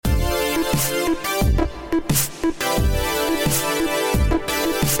Hey,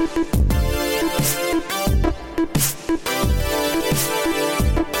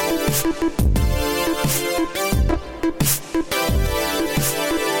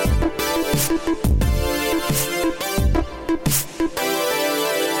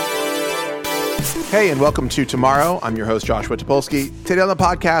 and welcome to Tomorrow. I'm your host, Joshua Topolsky. Today on the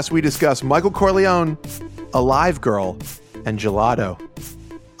podcast, we discuss Michael Corleone, Alive Girl, and Gelato.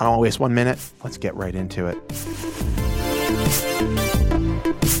 I don't want to waste 1 minute. Let's get right into it.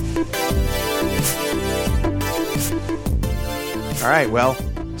 All right, well,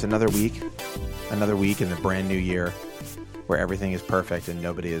 it's another week in the brand new year where everything is perfect and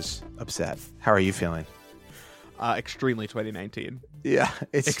nobody is upset. How are you feeling? Extremely 2019. Yeah,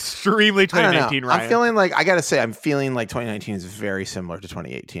 it's extremely 2019. Ryan. I'm feeling like I'm feeling like 2019 is very similar to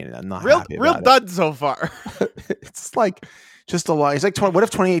 2018, and I'm not happy real about dud so far. It's like just a lot. It's like what if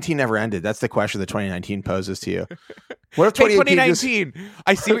 2018 never ended? That's the question that 2019 poses to you. What if 2019?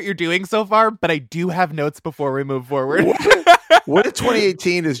 I see what you're doing so far, but I do have notes before we move forward. What if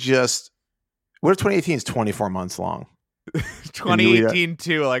 2018 is just? What if 2018 is 24 months long? 2018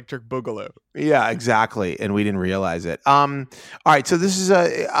 to Electric Boogaloo. Yeah, exactly. And we didn't realize it. All right. So this is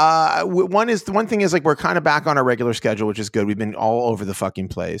one thing is like we're kind of back on our regular schedule, which is good. We've been all over the fucking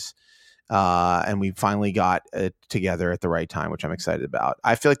place. And we finally got it together at the right time, which I'm excited about.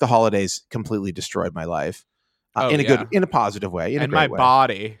 I feel like the holidays completely destroyed my life in a positive way. And my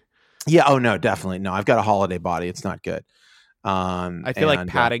body. Yeah. Oh no, definitely. No, I've got a holiday body. It's not good. I feel like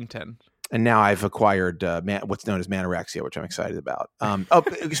Paddington. And now I've acquired what's known as manorexia, which I'm excited about.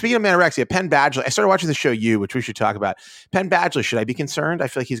 Speaking of manorexia, Penn Badgley. I started watching the show You, which we should talk about. Penn Badgley, should I be concerned? I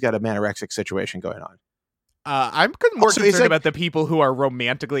feel like he's got a manorexic situation going on. I'm more concerned about the people who are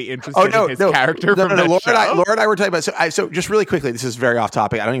romantically interested in his character from that show. Laura and I were talking about so just really quickly, this is very off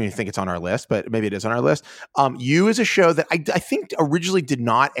topic. I don't even think it's on our list, but maybe it is on our list. You is a show that I think originally did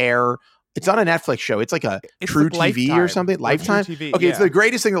not air. It's not a Netflix show. It's like it's True TV Lifetime. Or something. Lifetime. TV, okay, yeah. It's the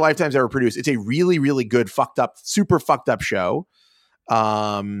greatest thing that Lifetime's ever produced. It's a really, really good, super fucked up show.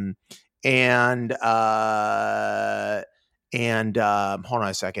 And hold on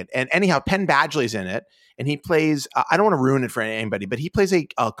a second. And anyhow, Penn Badgley's in it, and he plays. I don't want to ruin it for anybody, but he plays a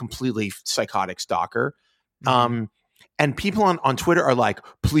completely psychotic stalker. Mm-hmm. And people on Twitter are like,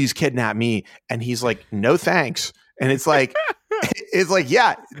 "Please kidnap me," and he's like, "No thanks." And it's like. It's like,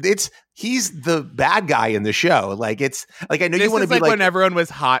 yeah, he's the bad guy in the show. Like, it's like, I know you want to be like when everyone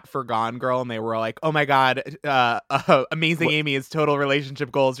was hot for Gone Girl and they were like, oh my God, Amazing Amy is total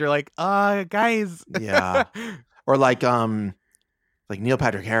relationship goals. You're like, guys. Yeah. Or like Neil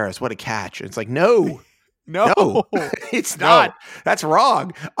Patrick Harris, what a catch. It's like, no, it's not. That's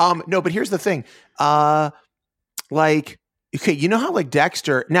wrong. No, but here's the thing. Okay, you know how like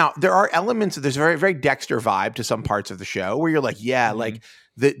Dexter, now there are elements of, there's a very, very Dexter vibe to some parts of the show where you're like, yeah, like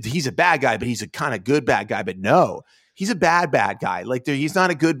he's a bad guy, but he's a kind of good bad guy, but no, he's a bad guy. Like he's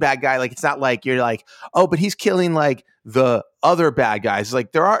not a good bad guy. Like, it's not like you're like, oh, but he's killing like the other bad guys.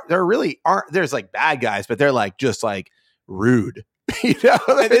 Like there's like bad guys, but they're like, just like rude. You know,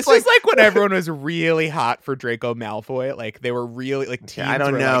 this is like when everyone was really hot for Draco Malfoy. Like they were really like. Okay, I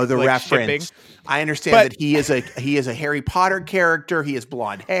don't know the reference. Shipping. I understand that he is a Harry Potter character. He has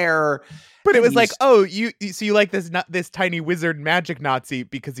blonde hair, but it was like, oh, you like this tiny wizard magic Nazi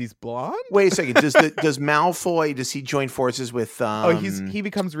because he's blonde? Wait a second. Does Malfoy? Does he join forces with? He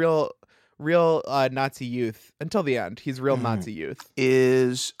becomes real Nazi youth until the end. He's real Nazi youth.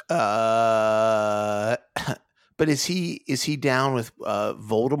 But is he down with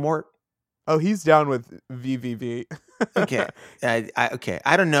Voldemort? Oh, he's down with VVV. Okay, okay.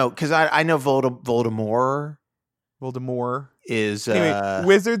 I don't know because I know Voldemort. Voldemort is anyway,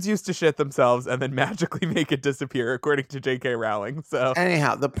 wizards used to shit themselves and then magically make it disappear, according to J.K. Rowling. So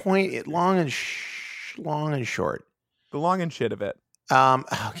anyhow, the point, long and short, the long and shit of it.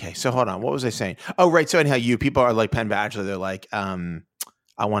 Okay, so hold on. What was I saying? Oh, right. So anyhow, people are like Penn Badgley. They're like,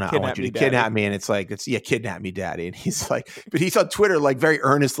 I want you to kidnap me. And it's like, kidnap me, daddy. And he's like, but he's on Twitter, like very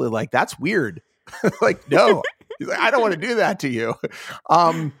earnestly, like, that's weird. Like, no, he's like, I don't want to do that to you.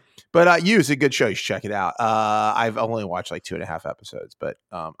 But You is a good show. You should check it out. I've only watched like 2.5 episodes, but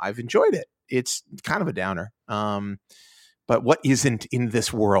I've enjoyed it. It's kind of a downer. But what isn't in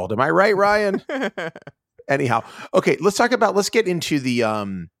this world? Am I right, Ryan? Anyhow. Okay. Let's get into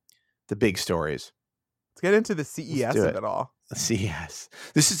the big stories. Let's get into the CES of it all. CES.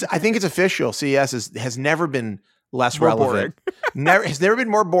 I think it's official. CES has never been less relevant. Has never been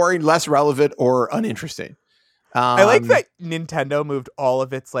more boring, less relevant, or uninteresting. I like that Nintendo moved all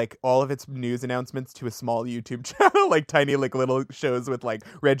of its news announcements to a small YouTube channel, like tiny like little shows with like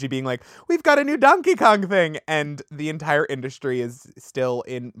Reggie being like, "We've got a new Donkey Kong thing," and the entire industry is still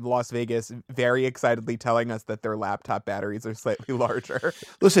in Las Vegas, very excitedly telling us that their laptop batteries are slightly larger.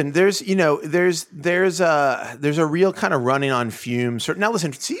 Listen, there's a real kind of running on fumes. Now,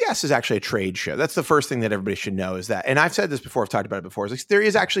 listen, CES is actually a trade show. That's the first thing that everybody should know is that, and I've said this before, I've talked about it before. Is like, there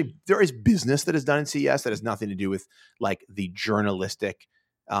is business that is done in CES that has nothing to do with like the journalistic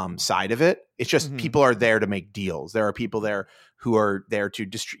side of it. It's just people are there to make deals. There are people there who are there to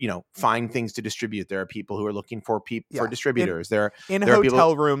find things to distribute. There are people who are looking for for distributors. There are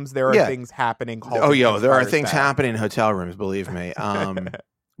hotel rooms. There are things happening. There are things happening in hotel rooms. Believe me.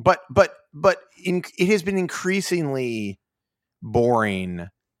 But it has been increasingly boring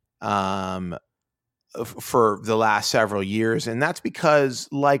for the last several years, and that's because,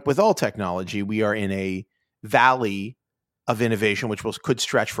 like with all technology, we are in a valley of innovation, which could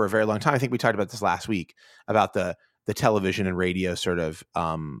stretch for a very long time. I think we talked about this last week about the television and radio sort of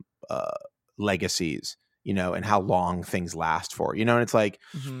legacies, and how long things last for, and it's like,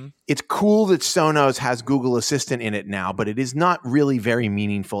 it's cool that Sonos has Google Assistant in it now, but it is not really very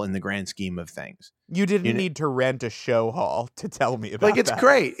meaningful in the grand scheme of things. You didn't need to rent a show hall to tell me about it's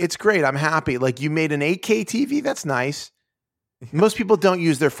great. It's great. I'm happy. Like, you made an 8K TV. That's nice. Most people don't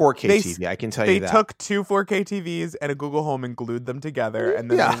use their 4K TV. I can tell you that. They took 2 4K TVs and a Google Home and glued them together,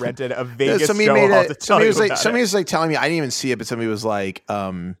 and then they rented a Vegas show hall to tell you about it. Somebody was like telling me, I didn't even see it, but somebody was like,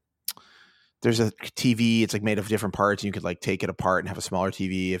 there's a TV, it's like made of different parts, and you could like take it apart and have a smaller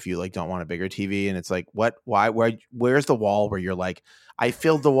TV if you like don't want a bigger TV. And it's like, what? Why? Where's the wall where you're like, I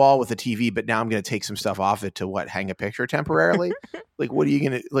filled the wall with a TV, but now I'm going to take some stuff off it to hang a picture temporarily? Like, what are you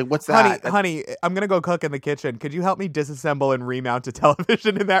going to, like, what's that? Honey, I'm going to go cook in the kitchen. Could you help me disassemble and remount a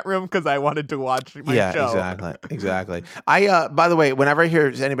television in that room? Because I wanted to watch my show. Yeah, exactly. By the way, whenever I hear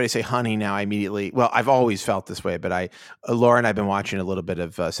anybody say honey now, I immediately, well, I've always felt this way, but Laura and I've been watching a little bit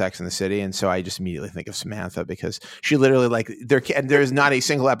of Sex and the City. And so I just immediately think of Samantha, because she literally there's not a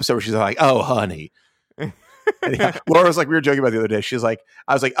single episode where she's like, oh, honey. Laura was like, we were joking about the other day. She's like,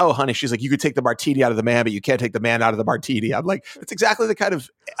 I was like, oh, honey. She's like, you could take the martini out of the man, but you can't take the man out of the martini. I'm like, it's exactly the kind of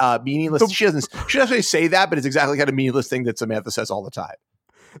meaningless. She doesn't really say that, but it's exactly the kind of meaningless thing that Samantha says all the time.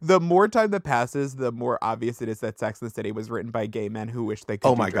 The more time that passes, the more obvious it is that Sex and the City was written by gay men who wish they could.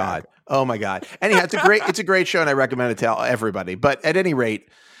 Oh my god. Anyhow, it's a great show, and I recommend it to everybody. But at any rate,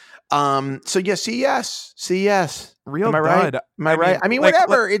 so yeah, CES. Real Am I right? Am I right? I mean,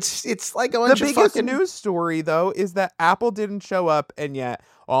 whatever. It's like a bunch of the biggest news story though is that Apple didn't show up, and yet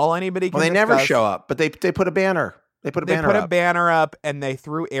all anybody can. Well, they never show up, but they put a banner. They put a banner up, and they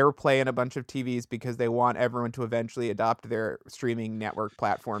threw AirPlay in a bunch of TVs because they want everyone to eventually adopt their streaming network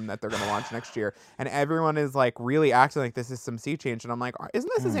platform that they're going to launch next year. And everyone is like really acting like this is some sea change. And I'm like,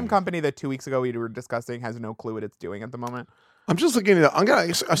 isn't this the same company that 2 weeks ago we were discussing has no clue what it's doing at the moment? I'm just looking at.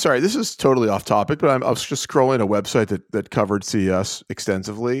 I'm sorry, this is totally off topic, but I was just scrolling a website that covered CES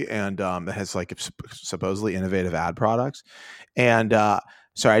extensively, and it has like supposedly innovative ad products. And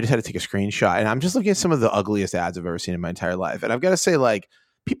sorry, I just had to take a screenshot, and I'm just looking at some of the ugliest ads I've ever seen in my entire life. And I've got to say, like,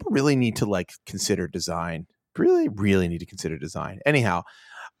 people really need to like consider design. Really, really need to consider design. Anyhow,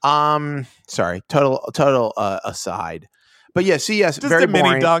 sorry, total aside. But yeah, CES, just very a mini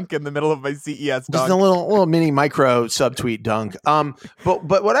boring. Dunk in the middle of my CES dunk. Just a little mini micro subtweet dunk. But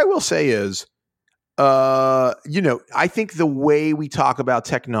what I will say is, I think the way we talk about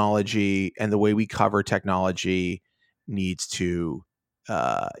technology and the way we cover technology needs to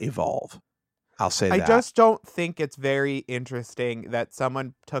evolve. I'll say that. I just don't think it's very interesting that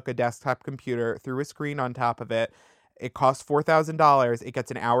someone took a desktop computer, threw a screen on top of it. It costs $4,000. It gets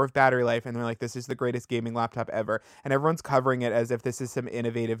an hour of battery life, and they're like, "This is the greatest gaming laptop ever." And everyone's covering it as if this is some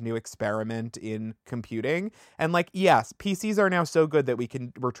innovative new experiment in computing. And like, yes, PCs are now so good that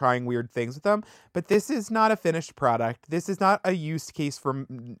we're trying weird things with them, but this is not a finished product. This is not a use case for,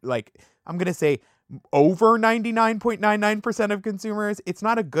 like, I'm gonna say over 99.99% of consumers. It's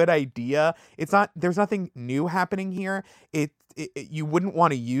not a good idea. There's nothing new happening here. You wouldn't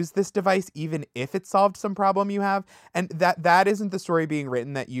want to use this device even if it solved some problem you have. And that isn't the story being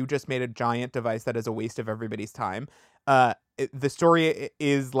written, that you just made a giant device that is a waste of everybody's time. The story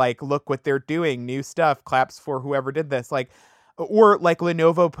is like, look what they're doing, new stuff, claps for whoever did this. Like, or like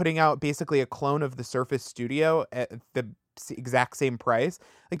Lenovo putting out basically a clone of the Surface Studio at the exact same price.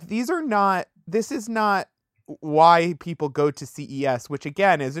 Like, this is not why people go to CES, which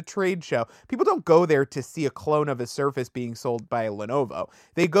again is a trade show. People don't go there to see a clone of a Surface being sold by Lenovo.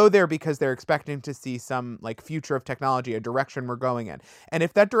 They go there because they're expecting to see some like future of technology, a direction we're going in. And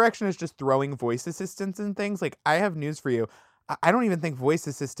if that direction is just throwing voice assistants and things, like, I have news for you. I don't even think voice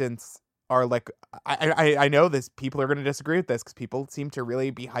assistants are like, I know this, people are going to disagree with this because people seem to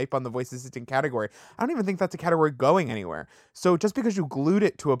really be hype on the voice assistant category. I don't even think that's a category going anywhere. So just because you glued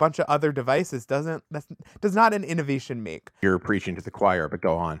it to a bunch of other devices does not an innovation make. You're preaching to the choir, but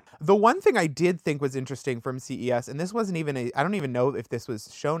go on. The one thing I did think was interesting from CES, and this wasn't even I don't even know if this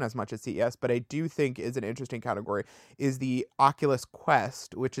was shown as much at CES, but I do think is an interesting category, is the Oculus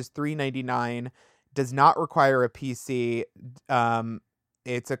Quest, which is $399, does not require a PC.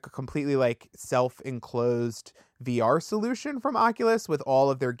 It's a completely like self-enclosed VR solution from Oculus with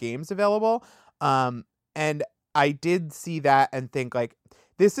all of their games available. And I did see that and think like,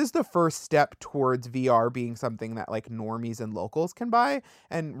 this is the first step towards VR being something that like normies and locals can buy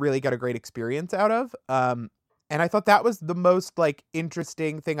and really get a great experience out of. And I thought that was the most like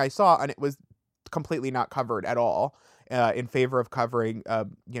interesting thing I saw, and it was completely not covered at all, in favor of covering,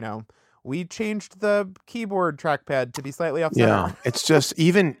 we changed the keyboard trackpad to be slightly off center. Yeah, it's just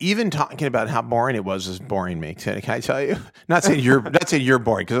even talking about how boring it was boring me. Can I tell you? Not saying you're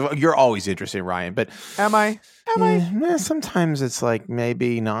boring, because you're always interesting, Ryan. But am I? Sometimes it's like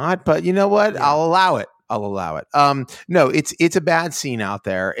maybe not. But you know what? Yeah. I'll allow it. No, it's a bad scene out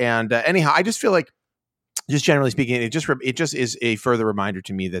there. And anyhow, I just feel like, just generally speaking, it just is a further reminder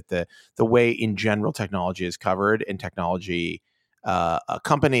to me that the way in general technology is covered, and technology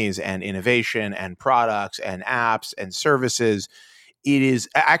companies and innovation and products and apps and services, it is.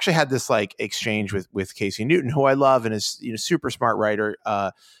 I actually had this like exchange with Casey Newton, who I love and is super smart writer,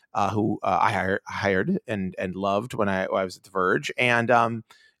 who I hired and loved when I was at The Verge, and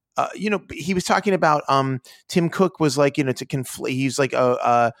he was talking about Tim Cook was like, to conflate. He's like,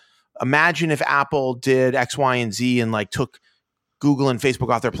 imagine if Apple did X, Y, and Z and like took Google and Facebook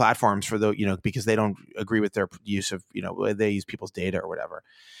off their platforms for because they don't agree with their use of, they use people's data or whatever.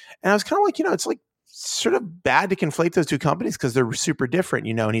 And I was kind of like, it's like sort of bad to conflate those two companies because they're super different,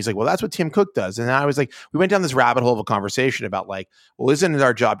 and he's like, well, that's what Tim Cook does. And I was like, we went down this rabbit hole of a conversation about like, well, isn't it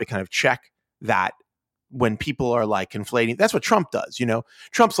our job to kind of check that when people are like conflating? That's what Trump does.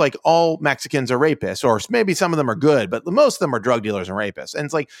 Trump's like, all Mexicans are rapists, or maybe some of them are good, but most of them are drug dealers and rapists. And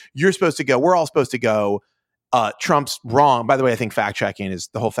it's like, we're all supposed to go, Trump's wrong. By the way, I think the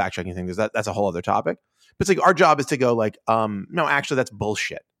whole fact checking thing, that's a whole other topic. But it's like, our job is to go like, no, actually that's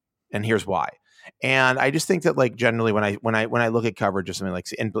bullshit, and here's why. And I just think that like generally when I look at coverage of something like,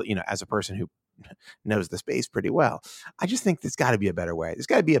 and as a person who knows the space pretty well, I just think there's got to be a better way. There's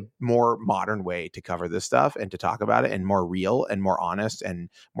got to be a more modern way to cover this stuff and to talk about it, and more real and more honest and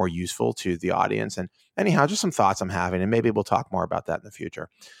more useful to the audience. And anyhow, just some thoughts I'm having, and maybe we'll talk more about that in the future.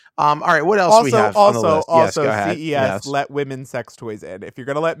 All right, what else do we have on the list? Also, yes, go ahead. CES, yes. Let women's sex toys in. If you're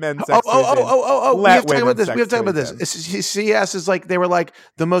going to let men's sex toys in, we have to talk about this. We have to talk about this. CES is like, they were like,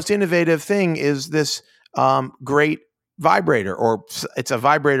 the most innovative thing is this great vibrator, or it's a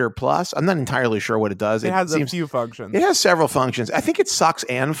vibrator plus. I'm not entirely sure what it does. It has a few functions. It has several functions. I think it sucks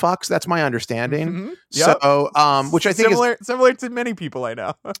and fucks. That's my understanding. Mm-hmm. Yep. So, which I think is similar to many people I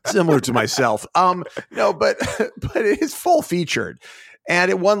know. Similar to myself. No, but it is full featured.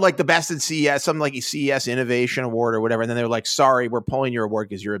 And it won like the best at CES, something like a CES Innovation Award or whatever. And then they were like, sorry, we're pulling your award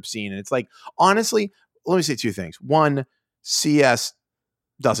because you're obscene. And it's like, honestly, let me say two things. One, CES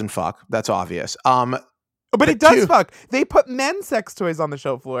doesn't fuck. That's obvious. But it does fuck. They put men's sex toys on the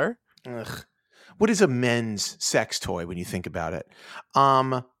show floor. Ugh. What is a men's sex toy when you think about it?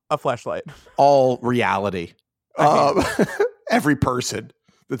 A fleshlight. All reality. Every person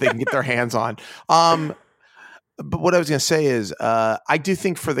that they can get their hands on. But what I was going to say is, I do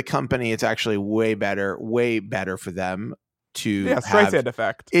think for the company, it's actually way better for them to have Streisand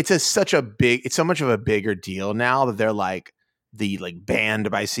effect. It's so much of a bigger deal now that they're like the like banned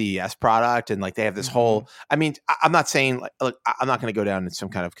by CES product, and like they have this whole. I mean, I'm not saying like, look, I'm not going to go down in some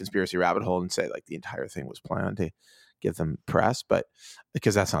kind of conspiracy rabbit hole and say like the entire thing was planned to give them press, but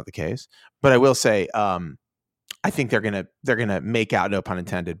because that's not the case. But I will say, I think they're gonna make out, no pun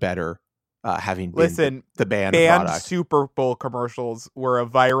intended, better. Having been the banned product. Super Bowl commercials were a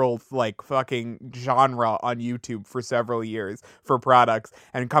viral like fucking genre on YouTube for several years for products,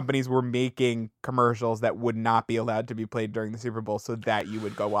 and companies were making commercials that would not be allowed to be played during the Super Bowl so that you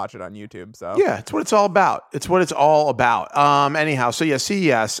would go watch it on YouTube. So yeah, it's what it's all about. Anyhow, so yeah,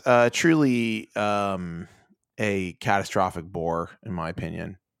 CES truly a catastrophic bore in my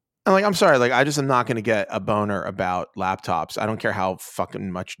opinion. And like, I'm sorry, like I just am not going to get a boner about laptops. I don't care how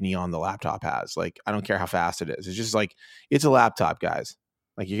fucking much neon the laptop has. Like, I don't care how fast it is. It's just like, it's a laptop, guys.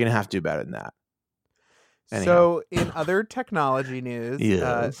 Like, you're going to have to do better than that. Anyhow. So in other technology news,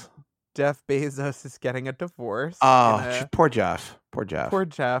 yes. Jeff Bezos is getting a divorce. Oh, poor Jeff. Poor Jeff.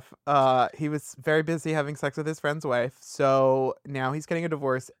 He was very busy having sex with his friend's wife. So now he's getting a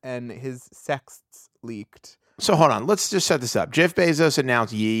divorce and his sexts leaked. So hold on. Let's just set this up. Jeff Bezos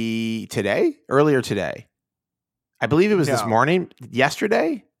announced earlier today. I believe it was this morning.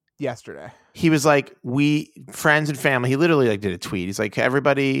 Yesterday. He was like, we friends and family. He literally like did a tweet. He's like,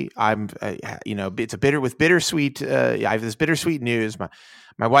 everybody, it's bittersweet. I have this bittersweet news.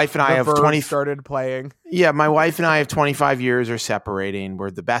 My wife and I have 20 started playing. Yeah. My wife and I have 25 years are separating. We're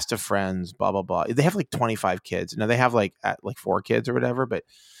the best of friends, blah, blah, blah. They have like 25 kids. Now they have like 4 kids or whatever, but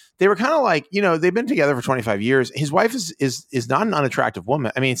they were kind of like, they've been together for 25 years. His wife is not an unattractive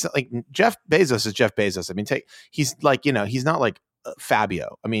woman. I mean, it's like Jeff Bezos is Jeff Bezos. I mean, he's like, he's not like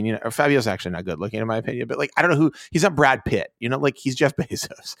Fabio. I mean, Fabio's actually not good looking in my opinion, but like, I don't know who, he's not Brad Pitt, like he's Jeff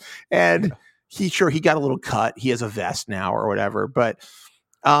Bezos. And he got a little cut. He has a vest now or whatever, but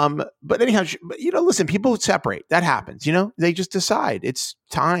anyhow, listen, people separate. That happens, they just decide it's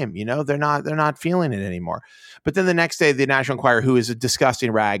time, they're not feeling it anymore. But then the next day, the National Enquirer, who is a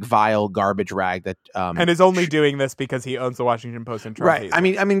disgusting rag, vile garbage rag that, and is only doing this because he owns the Washington Post and Trump. Right. I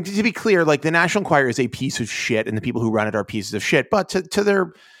mean, to be clear, like the National Enquirer is a piece of shit and the people who run it are pieces of shit, but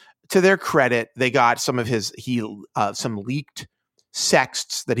to their credit, they got some of some leaked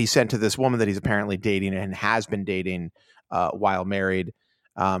sexts that he sent to this woman that he's apparently dating and has been dating, while married.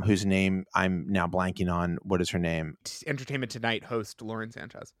 Whose name I'm now blanking on. What is her name? Entertainment Tonight host Lauren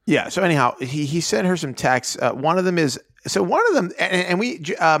Sanchez. Yeah. So anyhow, he sent her some texts. One of them, and we,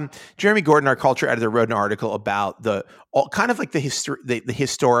 Jeremy Gordon, our culture editor, wrote an article about the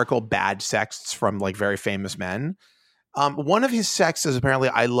historical bad sexts from like very famous men. One of his sexts is apparently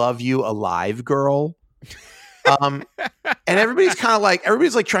 "I love you, alive, girl." And everybody's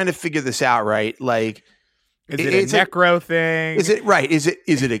trying to figure this out, right? Like. Is it a necro thing? Is it right? Is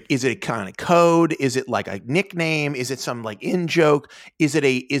it a kind of code? Is it like a nickname? Is it some like in joke? Is it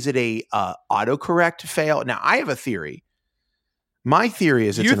a autocorrect fail? Now I have a theory. My theory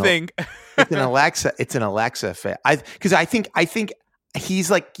is it's an Alexa fail. Because I think he's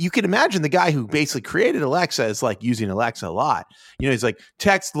like, you can imagine the guy who basically created Alexa is like using Alexa a lot. He's like,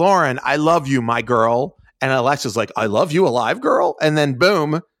 text Lauren, I love you, my girl, and Alexa's like, I love you, alive, girl, and then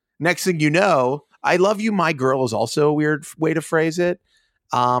boom, next thing you know. I love you, my girl is also a weird way to phrase it.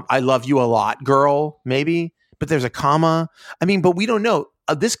 I love you a lot, girl, maybe, but there's a comma. I mean, but we don't know.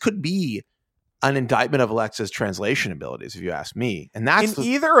 This could be an indictment of Alexa's translation abilities, if you ask me. And that's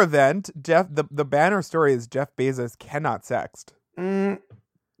either event, Jeff. The banner story is Jeff Bezos cannot sext.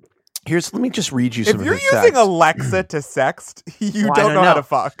 Let me just read you some of his If you're using Alexa to sext, you don't know how to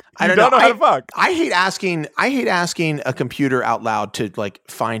fuck. I don't know how to fuck. I hate asking a computer out loud to like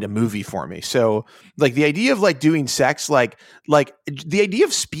find a movie for me. So like the idea of like doing sex, like the idea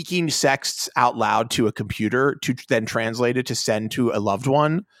of speaking sexts out loud to a computer to then translate it to send to a loved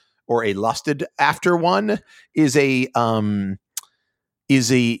one or a lusted after one is a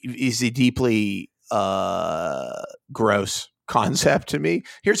deeply gross concept to me.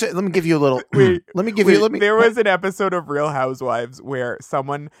 Let me give you a little. There was an episode of Real Housewives where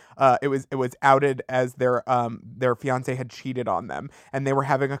someone, it was outed as their fiance had cheated on them, and they were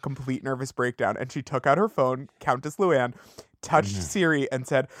having a complete nervous breakdown. And she took out her phone, Countess Luann, touched Siri, and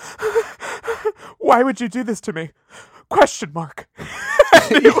said, "Why would you do this to me?" ? It was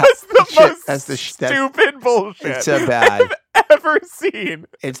the most stupid bullshit. It's so bad. I've ever seen.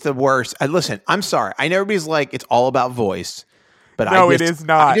 It's the worst. Listen, I'm sorry. I know everybody's like, it's all about voice. But it is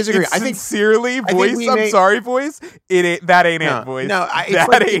not. I disagree. It's sincerely voice. I'm sorry, voice. It ain't. That ain't it, voice. No,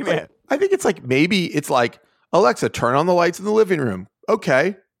 that ain't it. I think it's like maybe it's like Alexa, turn on the lights in the living room.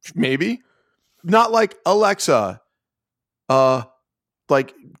 Okay, maybe not like Alexa.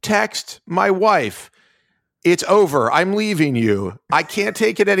 Like text my wife. It's over. I'm leaving you. I can't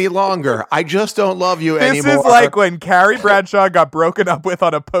take it any longer. I just don't love you anymore. This is like when Carrie Bradshaw got broken up with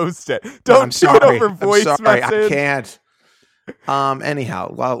on a Post-it. Don't do it over voice message. I can't. Anyhow,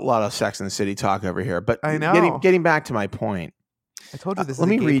 a lot of Sex and the City talk over here. But I know. Getting back to my point. I told you this is a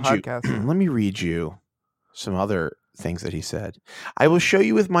gay podcast. Let me read you some other things that he said. I will show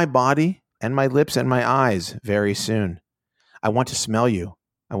you with my body and my lips and my eyes very soon. I want to smell you.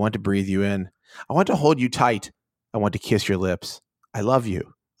 I want to breathe you in. I want to hold you tight. I want to kiss your lips. I love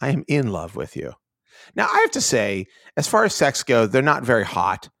you. I am in love with you. Now, I have to say, as far as sex goes, they're not very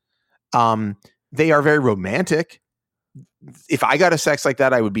hot. They are very romantic. if I got a sex like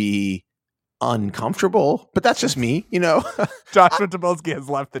that, I would be uncomfortable, but that's just me, you know. Joshua Tobolsky has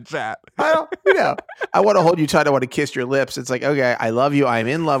left the chat. I don't, you know, I want to hold you tight. I want to kiss your lips. It's like, okay, I love you. I'm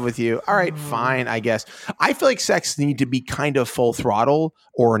in love with you. All right, fine, I guess. I feel like sex need to be kind of full throttle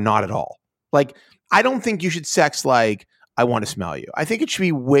or not at all. Like, I don't think you should sex like, I want to smell you. I think it should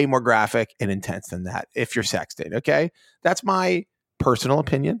be way more graphic and intense than that if you're sexting, okay? That's my personal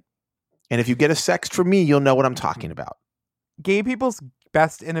opinion. And if you get a sext from me, you'll know what I'm talking about. Gay people's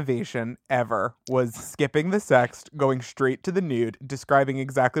best innovation ever was skipping the sext, going straight to the nude, describing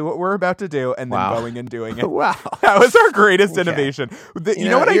exactly what we're about to do, and then going and doing it. Wow. That was our greatest innovation. You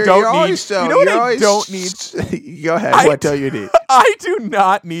know what I don't need? You know what I don't need? Go ahead. What don't you need? I do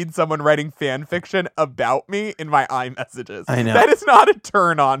not need someone writing fan fiction about me in my iMessages. I know. That is not a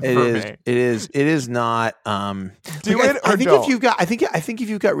turn on for me. It is not. Do it or I think don't. if you've got, I think if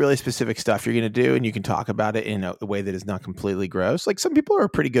you've got really specific stuff you're going to do, and you can talk about it in a way that is not completely gross. Like some people are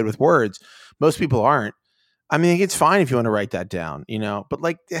pretty good with words. Most people aren't. I mean, it's fine if you want to write that down, you know, but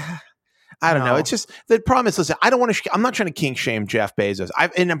like, I don't know. It's just the problem is, listen, I don't want to, I'm not trying to kink shame Jeff Bezos.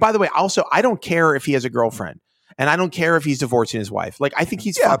 And by the way, also, I don't care if he has a girlfriend and I don't care if he's divorcing his wife. Like, I think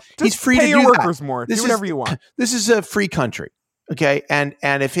he's free to do your workers more. Do whatever you want. This is a free country. Okay. And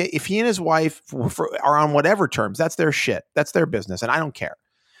if he and his wife are on whatever terms, that's their shit. That's their business. And I don't care.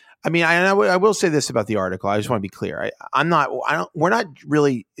 I mean, I will say this about the article. I just want to be clear. We're not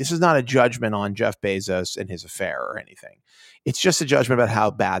really, this is not a judgment on Jeff Bezos and his affair or anything. It's just a judgment about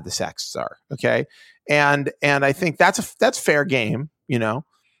how bad the sexts are. Okay. And I think that's fair game, you know?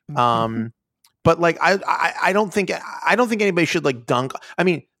 But like, I don't think anybody should like dunk. I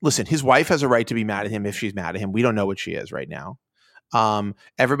mean, listen, his wife has a right to be mad at him if she's mad at him. We don't know what she is right now.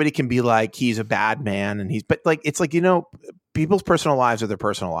 Everybody can be like, he's a bad man but like, it's like, you know, people's personal lives are their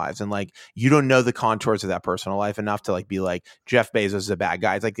personal lives. And like, you don't know the contours of that personal life enough to like, be like, Jeff Bezos is a bad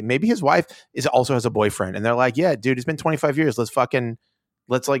guy. It's like, maybe his wife also has a boyfriend and they're like, yeah, dude, it's been 25 years.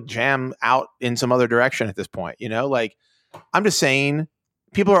 Let's like jam out in some other direction at this point. You know, like, I'm just saying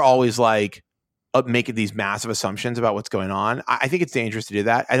people are always like, making these massive assumptions about what's going on. I think it's dangerous to do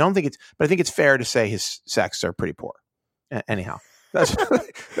that. But I think it's fair to say his sexts are pretty poor. Anyhow.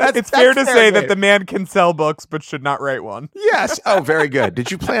 It's fair to say that the man can sell books but should not write one. Yes. Oh, very good.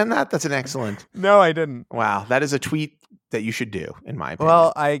 Did you plan that? That's an excellent. No, I didn't. Wow. That is a tweet that you should do, in my opinion.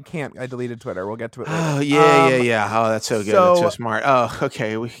 Well, I can't. I deleted Twitter. We'll get to it later. Oh, yeah. Oh, that's so good. That's so smart. Oh,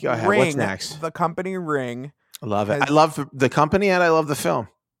 okay. Go ahead. Ring, what's next? The company Ring. I love it. I love the company and I love the film.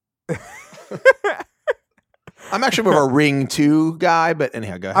 I'm actually more of a Ring 2 guy, but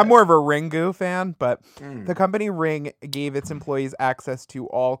anyhow, go ahead. I'm more of a Ringu fan, but the company Ring gave its employees access to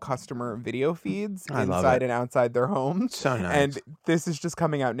all customer video feeds inside and outside their homes. So nice. And this is just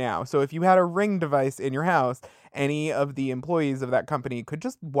coming out now. So if you had a Ring device in your house, any of the employees of that company could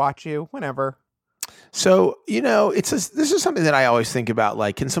just watch you whenever. So, you know, this is something that I always think about.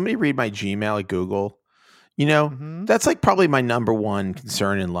 Like, can somebody read my Gmail at Google? You know, that's like probably my number one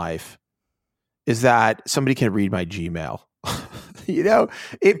concern in life. Is that somebody can read my Gmail? You know,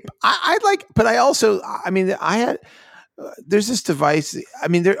 there's this device. I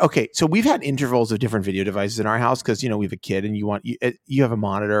mean, okay. So we've had intervals of different video devices in our house because, you know, we have a kid and you have a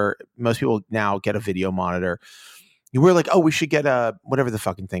monitor. Most people now get a video monitor. We're like, oh, we should get whatever the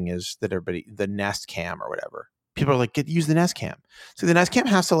fucking thing is that the Nest Cam or whatever. People are like, use the Nest Cam. So the Nest Cam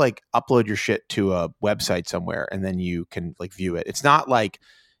has to like upload your shit to a website somewhere and then you can like view it. It's not like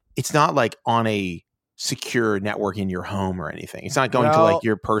on a secure network in your home or anything. It's not going to like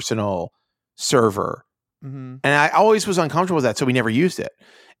your personal server. And I always was uncomfortable with that. So we never used it.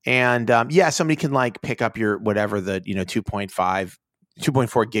 And somebody can like pick up your, whatever the, you know, 2.4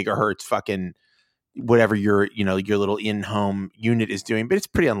 gigahertz fucking, whatever your little in-home unit is doing. But it's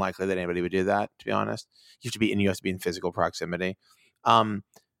pretty unlikely that anybody would do that, to be honest. You have to be in physical proximity.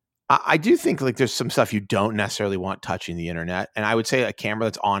 I do think like there's some stuff you don't necessarily want touching the internet. And I would say a camera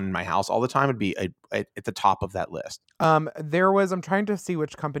that's on in my house all the time would be at the top of that list. I'm trying to see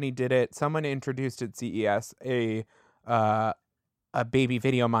which company did it. Someone introduced at CES a baby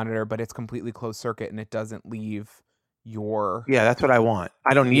video monitor, but it's completely closed circuit and it doesn't leave your. Yeah, that's what I want.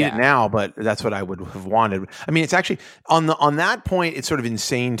 I don't need it now, but that's what I would have wanted. I mean, it's actually on that point, it's sort of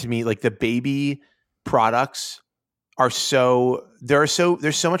insane to me. Like the baby products there's so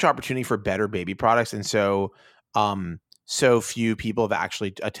much opportunity for better baby products. And so few people have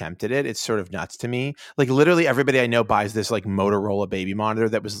actually attempted it. It's sort of nuts to me. Like literally everybody I know buys this like Motorola baby monitor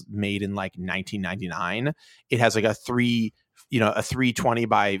that was made in like 1999. It has like a 320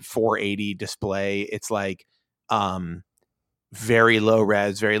 by 480 display. It's like, very low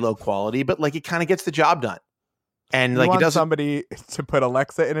res, very low quality, but like it kind of gets the job done. And you like, want it doesn't. Somebody to put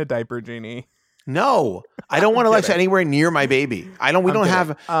Alexa in a diaper genie. No, I don't want Alexa anywhere near my baby. We don't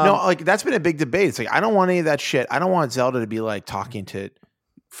have no, like that's been a big debate. It's like, I don't want any of that shit. I don't want Zelda to be like talking to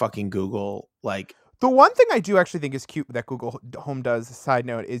fucking Google. Like, the one thing I do actually think is cute that Google Home does, side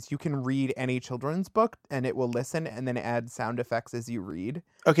note, is you can read any children's book and it will listen and then add sound effects as you read.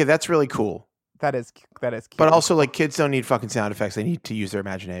 Okay, that's really cool. That is cute. But also, like, kids don't need fucking sound effects. They need to use their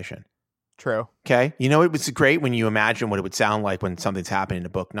imagination. True. Okay. You know, it was great when you imagine what it would sound like when something's happening in a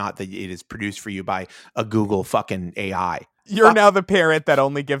book, not that it is produced for you by a Google fucking AI. You're now the parent that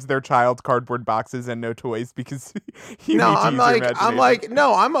only gives their child cardboard boxes and no toys because you need to use your imagination.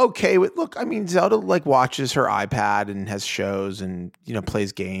 I'm okay with, look, I mean, Zelda like watches her iPad and has shows and, you know,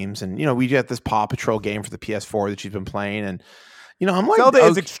 plays games. And, you know, we get this Paw Patrol game for the PS4 that she's been playing. And, you know, I'm like, Zelda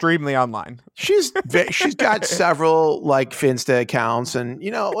is extremely online. She's got several like Finsta accounts and, you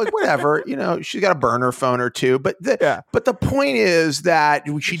know, like whatever, you know, she's got a burner phone or two. But the point is that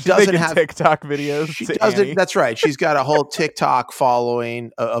she's doesn't have TikTok videos. She doesn't. Annie. That's right. She's got a whole TikTok following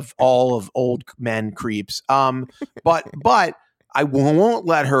of all of old men creeps. But I won't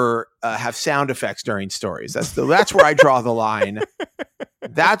let her have sound effects during stories. That's where I draw the line.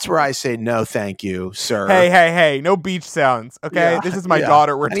 That's where I say no, thank you, sir. Hey! No beach sounds. Okay, this is my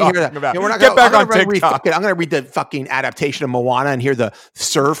daughter. We're talking about. Yeah, Get back on TikTok. I'm gonna read the fucking adaptation of Moana and hear the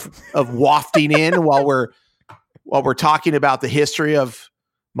surf of wafting in while we're talking about the history of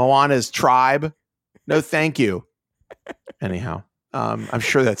Moana's tribe. No, thank you. Anyhow. I'm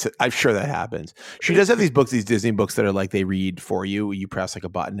sure that happens. She does have these books, these Disney books that are like they read for you. You press like a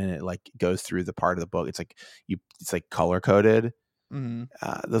button and it like goes through the part of the book. It's like color coded.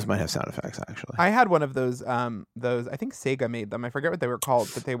 Mm-hmm. Those might have sound effects actually. I had one of those. I think Sega made them. I forget what they were called,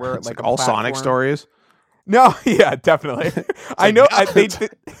 but they were like all Sonic stories. No, yeah, definitely. I know.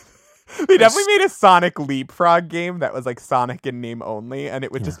 They definitely made a Sonic Leapfrog game that was like Sonic in name only, and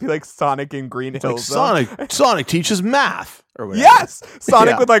it would just be like Sonic in Green Hills. Like Sonic teaches math or whatever. Yes,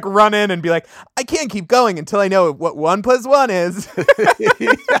 Sonic would like run in and be like, "I can't keep going until I know what 1 + 1 is."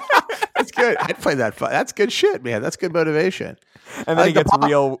 That's good. I'd play that. That's good shit, man. That's good motivation. And then he gets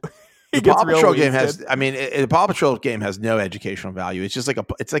real. The Paw Patrol game has. I mean, the Paw Patrol game has no educational value. It's just like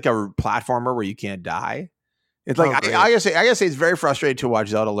it's like a platformer where you can't die. It's like I gotta say it's very frustrating to watch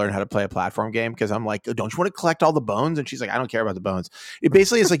Zelda learn how to play a platform game because I'm like, don't you want to collect all the bones? And she's like, I don't care about the bones. It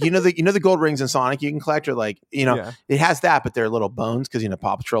basically is like the gold rings in Sonic you can collect, or like it has that, but they're little bones because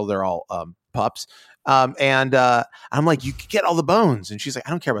Paw Patrol they're all pups. And I'm like, you can get all the bones, and she's like, I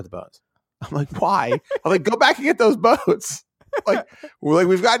don't care about the bones. I'm like, why? I'm like, go back and get those bones.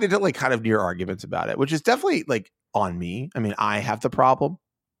 We've gotten into like kind of near arguments about it, which is definitely like on me. I mean, I have the problem.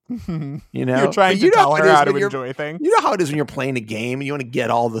 You know, you're trying to tell her how to enjoy things. You know how it is when you're playing a game and you want to get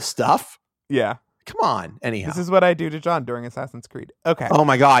all the stuff. Yeah. Come on. Anyhow, this is what I do to John during Assassin's Creed. Okay. Oh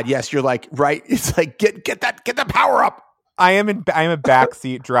my God. Yes, you're like right. It's like get that power up. I am a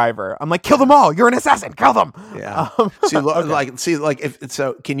backseat driver. I'm like, kill them all. You're an assassin. Kill them. Yeah. If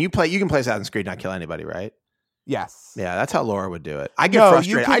so, can you play? You can play Assassin's Creed, not kill anybody, right? Yes. Yeah, that's how Laura would do it. I get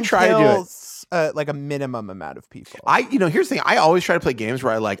frustrated. I try to do it. Like a minimum amount of people. Here's the thing. I always try to play games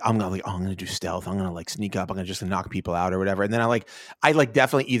where I'm gonna do stealth. I'm gonna like sneak up. I'm gonna just knock people out or whatever. And then I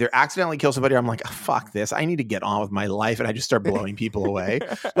definitely either accidentally kill somebody or I'm like, oh, fuck this. I need to get on with my life. And I just start blowing people away.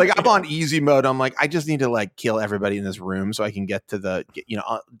 Like I'm on easy mode. I'm like, I just need to like kill everybody in this room so I can get to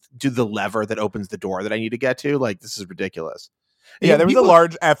do the lever that opens the door that I need to get to. Like, this is ridiculous. Yeah, there was a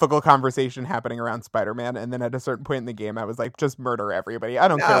large ethical conversation happening around Spider-Man, and then at a certain point in the game, I was like, just murder everybody. I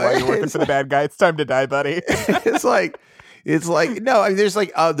don't care why you're working for the bad guy. It's time to die, buddy. It's like no. I mean, there's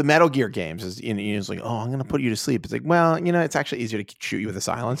like the Metal Gear games. It's like, oh, I'm gonna put you to sleep. It's like, well, it's actually easier to shoot you with a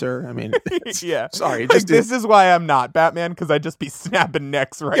silencer. I mean, yeah. Sorry, this is why I'm not Batman, because I just be snapping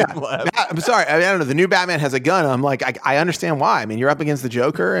necks and left. I'm sorry. I don't know. The new Batman has a gun. I'm like, I understand why. I mean, you're up against the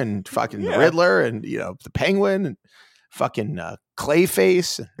Joker and fucking the Riddler and the Penguin and fucking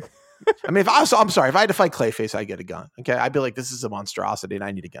Clayface. I mean, I'm sorry. If I had to fight Clayface, I'd get a gun. Okay, I'd be like, this is a monstrosity, and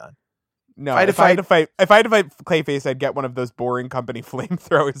I need a gun. No, if I had to fight Clayface, I'd get one of those Boring Company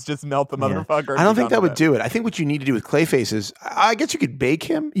flamethrowers. Just melt the motherfucker. I don't think that would do it. I think what you need to do with Clayface is, I guess you could bake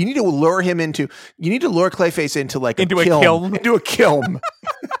him. You need to lure Clayface into like a kiln. Into a kiln.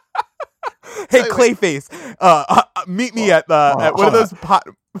 Hey, Clayface, meet me at one of those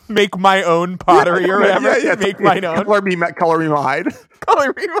make my own pottery or whatever. Yeah. Make mine own. Color me mine.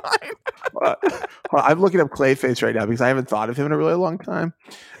 Color me mine. I'm looking up Clayface right now because I haven't thought of him in a really long time.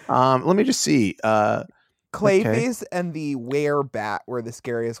 Let me just see. Clayface and the Were-Bat were the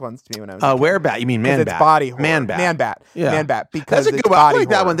scariest ones to me when I was. Were-Bat? You mean Man-Bat? It's body horror. Man-Bat. Man-Bat. Yeah. Man-Bat. Because that's a it's good one. body I like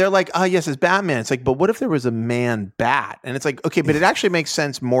that horror. one. They're like, oh yes, it's Batman. It's like, but what if there was a Man-Bat? And it's like, okay, but it actually makes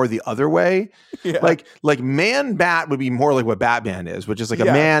sense more the other way. Yeah. Like Man-Bat would be more like what Batman is, which is like a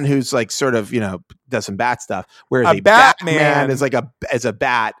man who's like sort of does some bat stuff, whereas a Batman is like a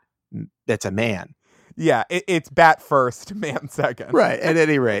bat that's a man. Yeah, it's Bat first, Man second. Right. At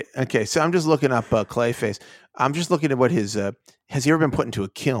any rate, okay. So I'm just looking up Clayface. I'm just looking at what his has he ever been put into a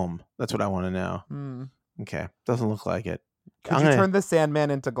kiln? That's what I want to know. Okay, doesn't look like it. Could you turn the Sandman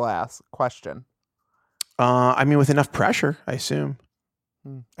into glass? Question. I mean, with enough pressure, I assume.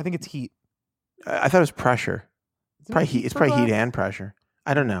 I think it's heat. I thought it was pressure. Probably heat. It's probably heat and pressure.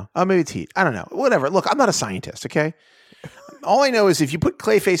 I don't know. Oh, maybe it's heat. I don't know. Whatever. Look, I'm not a scientist. Okay. All I know is if you put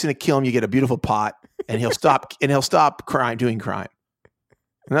Clayface in a kiln, you get a beautiful pot, and he'll stop doing crime.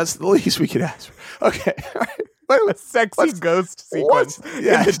 And that's the least we could ask for. Okay. A sexy ghost sequence in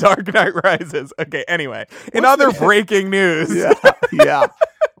The Dark Knight Rises. Okay, anyway. In other breaking news. Yeah.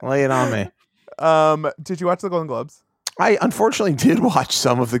 Lay it on me. Did you watch the Golden Globes? I unfortunately did watch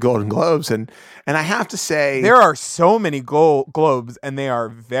some of the Golden Globes, and I have to say there are so many globes, and they are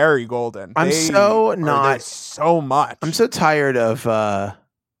very golden. There's so much. I'm so tired of.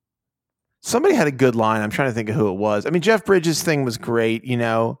 Somebody had a good line. I'm trying to think of who it was. I mean, Jeff Bridges' thing was great.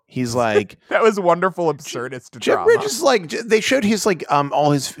 He's like that was wonderful, absurdist Jeff drama. Bridges, like they showed his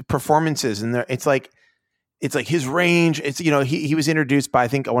all his performances, and it's like his range. It's he was introduced by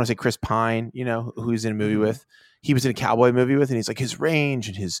I want to say Chris Pine. Who he's in a movie with. He was in a cowboy movie with, and he's like his range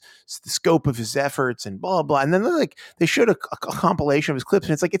and the scope of his efforts and blah, blah. And then they showed a compilation of his clips,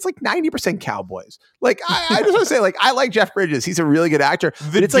 and it's like 90% cowboys. Like, I just want to say, like, I like Jeff Bridges. He's a really good actor.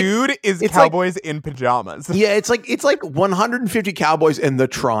 The dude is cowboys in pajamas. Yeah. It's like 150 cowboys and the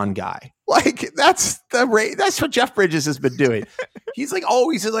Tron guy. Like that's what Jeff Bridges has been doing. He's like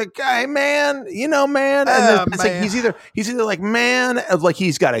always like, hey man, man. And it's like he's either like man, like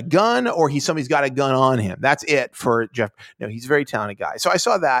he's got a gun, or somebody's got a gun on him. That's it for Jeff. No, he's a very talented guy. So I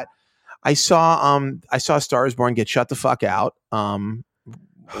saw that. I saw A Star Is Born get shut the fuck out.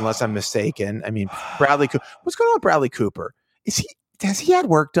 Unless I'm mistaken. I mean, Bradley Cooper. What's going on with Bradley Cooper? Has he had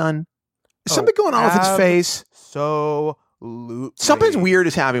work done? Is something going on with his face? Something weird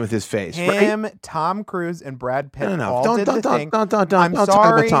is happening with his face. Him, right? Tom Cruise, and Brad Pitt Don't talk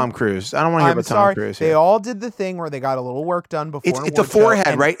about Tom Cruise. I don't want to hear about Tom Cruise. They all did the thing where they got a little work done before. It's the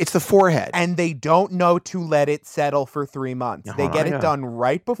forehead, right? It's the forehead, and they don't know to let it settle for 3 months. They get it done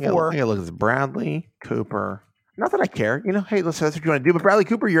right before. I gotta look at this. Bradley Cooper. Not that I care. Hey, listen, that's what you want to do. But Bradley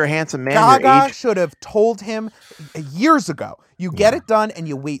Cooper, you're a handsome man. Gaga should have told him years ago. You get it done, and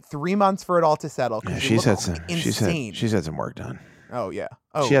you wait 3 months for it all to settle. Yeah, she's had some work done. Oh yeah.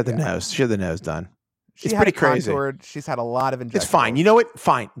 She had the nose. She had the nose done. It's pretty crazy. Contoured. She's had a lot of injections. It's fine. You know what?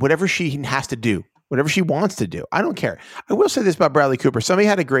 Fine. Whatever she has to do. Whatever she wants to do. I don't care. I will say this about Bradley Cooper. Somebody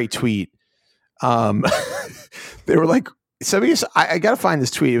had a great tweet. They were like, I got to find this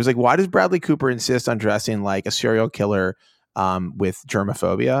tweet. It was like, why does Bradley Cooper insist on dressing like a serial killer with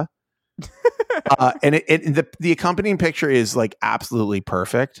germophobia? And the accompanying picture is like absolutely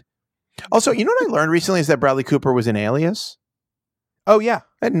perfect. Also, you know what I learned recently is that Bradley Cooper was in Alias. Oh yeah,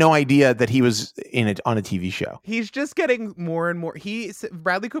 I had no idea that he was in it on a TV show. He's just getting more and more.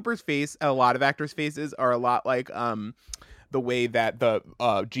 Bradley Cooper's face, a lot of actors' faces are a lot like the way that the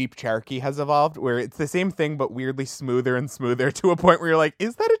Jeep Cherokee has evolved, where it's the same thing but weirdly smoother and smoother to a point where you're like,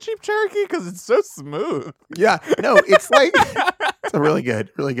 is that a Jeep Cherokee? Because it's so smooth. Yeah, no, it's like it's a really good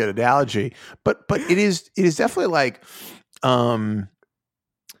analogy. But it is definitely like, I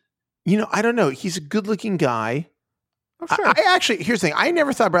don't know. He's a good looking guy. Oh, sure. I actually, here's the thing. I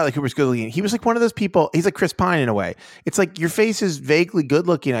never thought Bradley Cooper was good looking. He was like one of those people. He's like Chris Pine in a way. It's like your face is vaguely good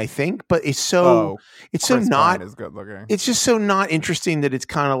looking, I think, but it's so Chris not. Pine is good looking. It's just so not interesting that it's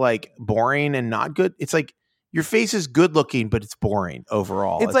kind of like boring and not good. It's like your face is good looking, but it's boring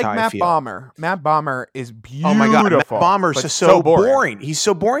overall. It's like Matt Bomer. Matt Bomer is beautiful. Oh my god, Matt Bomer's just so boring. He's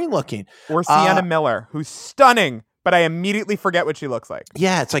so boring looking. Or Sienna Miller, who's stunning. But I immediately forget what she looks like.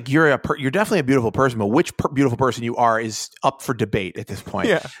 Yeah, it's like you're definitely a beautiful person, but which beautiful person you are is up for debate at this point.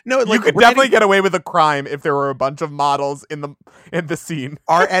 Yeah, no, like, you could definitely get away with a crime if there were a bunch of models in the scene.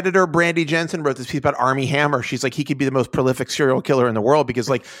 Our editor Brandy Jensen wrote this piece about Armie Hammer. She's like, he could be the most prolific serial killer in the world because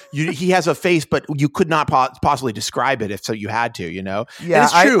like he has a face, but you could not possibly describe it if so you had to. Yeah, and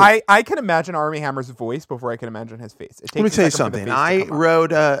it's true. I can imagine Armie Hammer's voice before I can imagine his face. Let me tell you something. I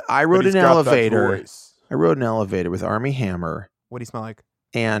wrote an elevator. I rode an elevator with Armie Hammer. What do you smell like?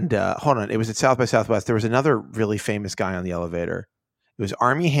 And hold on, it was at South by Southwest. There was another really famous guy on the elevator. It was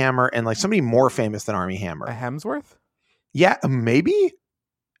Armie Hammer and like somebody more famous than Armie Hammer. A Hemsworth? Yeah, maybe.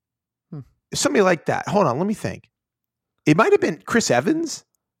 Somebody like that. Hold on, let me think. It might have been Chris Evans.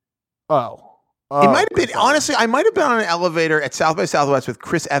 Oh. It might have been, honestly, I might have been on an elevator at South by Southwest with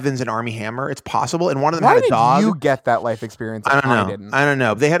Chris Evans and Armie Hammer. It's possible. And one of them had a dog. Why did you get that life experience? I don't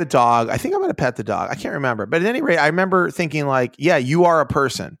know. They had a dog. I think I'm going to pet the dog. I can't remember. But at any rate, I remember thinking like, yeah, you are a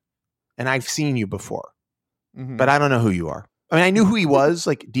person. And I've seen you before. Mm-hmm. But I don't know who you are. I mean, I knew who he was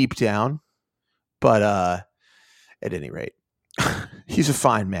like deep down. But at any rate, he's a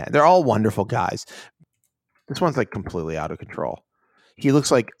fine man. They're all wonderful guys. This one's like completely out of control. He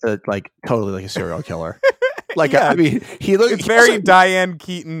looks like totally like a serial killer. Like, yeah. I mean, he looks. It's very also, Diane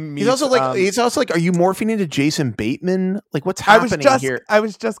Keaton. He's also like, are you morphing into Jason Bateman? Like, what's happening here? I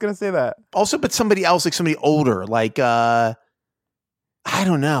was just gonna say that. Also, but somebody else, like somebody older, like I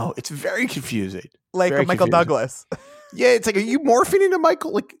don't know. It's very confusing. Like very Michael confusing. Douglas. Yeah, it's like, are you morphing into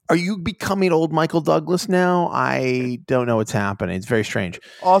Michael? Like, are you becoming old Michael Douglas now? I don't know what's happening. It's very strange.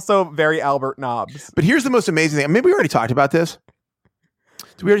 Also, very Albert Nobbs. But here's the most amazing thing. Maybe we already talked about this.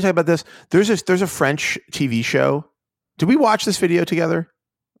 Did we already talk about this? There's a French TV show. Did we watch this video together?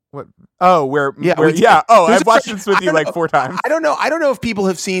 What? Oh, yeah. Oh, I've watched this with you like 4 times. I don't know. I don't know if people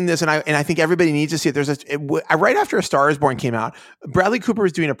have seen this, and I think everybody needs to see it. Right after A Star Is Born came out, Bradley Cooper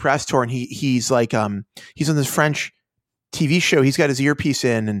was doing a press tour, and he's like he's on this French TV show. He's got his earpiece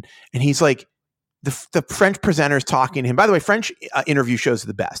in, and he's like the French presenter's talking to him. By the way, French interview shows are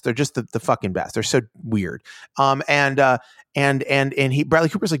the best. They're just the fucking best. They're so weird. And Bradley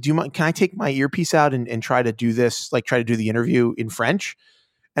Cooper's like, do you mind, can I take my earpiece out and try to do this, like try to do the interview in French?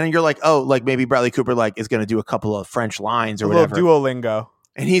 And then you're like, oh, like maybe Bradley Cooper like is going to do a couple of French lines or whatever. Duolingo.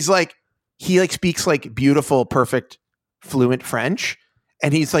 And he's like, he like speaks like beautiful, perfect, fluent French.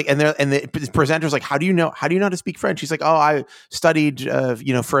 And he's like, and the presenter's like, how do you know how to speak French? He's like, oh, I studied,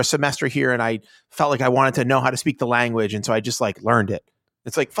 for a semester here, and I felt like I wanted to know how to speak the language, and so I just like learned it.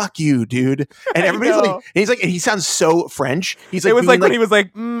 It's like, fuck you, dude. And everybody's like, and he sounds so French. He's like, it was like when he was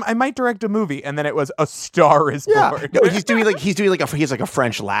like, I might direct a movie, and then it was A Star Is Born. No, he's doing like a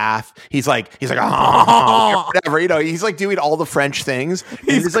French laugh. He's like, oh, whatever, he's like doing all the French things.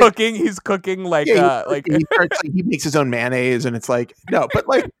 He's cooking. He's cooking like he makes his own mayonnaise, and it's like, no,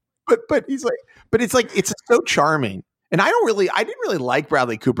 but he's like, but it's like, it's so charming. And I didn't really like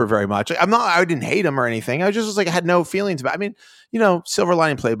Bradley Cooper very much. I didn't hate him or anything. I just was like, I had no feelings about. I mean, Silver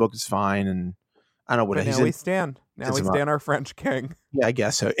Lining Playbook is fine, and I don't know what. Now we stand our French king. Yeah, I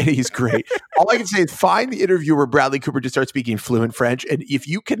guess so. He's great. All I can say is find the interview where Bradley Cooper just starts speaking fluent French, and if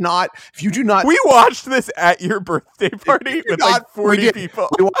you do not, we watched this at your birthday party with like 40 people.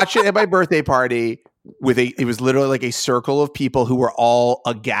 We watched it at my birthday party. It was literally like a circle of people who were all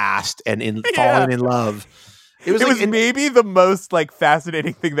aghast and falling in love. It was maybe the most like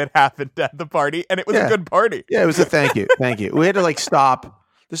fascinating thing that happened at the party, and it was a good party. Yeah, it was a thank you. We had to like stop.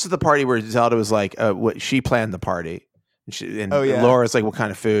 This is the party where Zelda was like, she planned the party, and Laura's like, what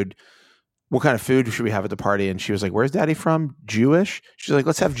kind of food should we have at the party? And she was like, where's Daddy from? Jewish? She's like,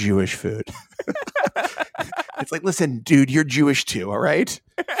 let's have Jewish food. It's like, listen, dude, you're Jewish too, all right?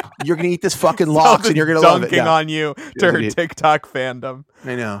 You're gonna eat this fucking lox, and you're gonna love it. Dunking on you to her TikTok fandom.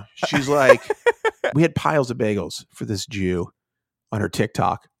 I know. She's like, we had piles of bagels for this Jew on her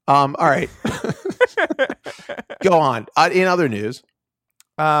TikTok. All right, go on. In other news,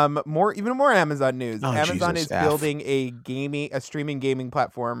 even more Amazon news. Amazon is building a streaming gaming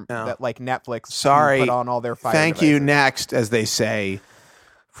platform that like Netflix. Put on all their Fire Thank devices. You. Next, as they say.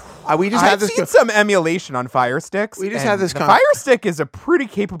 I've seen some emulation on Fire Sticks. We just had this. The Fire Stick is a pretty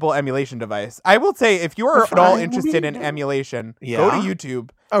capable emulation device. I will say, if you are at all interested in emulation, go to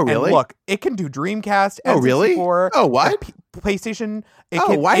YouTube. Oh, really? And look, it can do Dreamcast. Oh, really? Oh, what? PlayStation.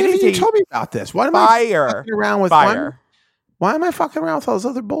 Why didn't you tell me about this? Why am I fucking around with Fire? Why am I fucking around with all this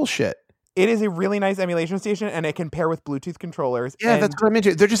other bullshit? It is a really nice emulation station, and it can pair with Bluetooth controllers. Yeah, that's what I'm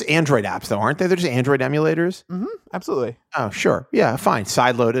into. They're just Android apps, though, aren't they? They're just Android emulators. Mm-hmm, absolutely. Oh, sure. Yeah, fine.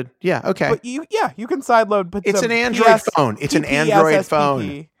 Side-loaded. Yeah, okay. But you can side-load. But it's an Android phone. It's an Android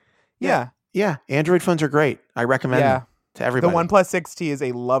phone. Yeah. Yeah, Android phones are great. I recommend them to everybody. The OnePlus 6T is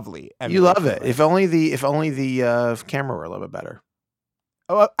a lovely emulator. You love it. If only the camera were a little bit better.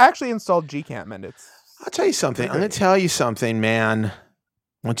 Oh, I actually installed Gcam, and I'll tell you something. I'm going to tell you something, man.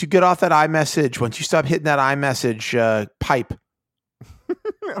 Once you get off that iMessage, once you stop hitting that iMessage pipe.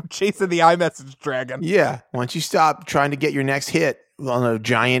 I'm chasing the iMessage dragon. Yeah. Once you stop trying to get your next hit on a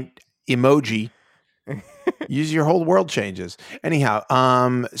giant emoji, your whole world changes. Anyhow,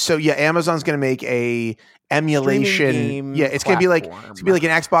 so yeah, Amazon's going to make a emulation. Yeah, it's going to be like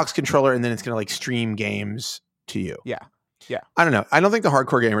an Xbox controller, and then it's going to like stream games to you. Yeah. Yeah. I don't know. I don't think the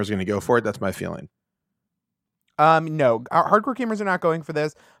hardcore gamer is going to go for it. That's my feeling. No, our hardcore gamers are not going for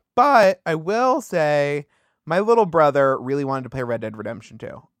this, but I will say my little brother really wanted to play Red Dead Redemption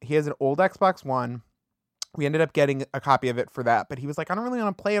 2. He has an old Xbox One. We ended up getting a copy of it for that, but he was like, I don't really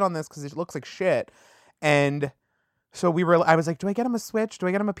want to play it on this because it looks like shit. And so I was like, do I get him a Switch? Do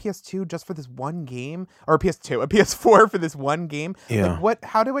I get him a PS2 just for this one game? Or a PS4 for this one game? Yeah. Like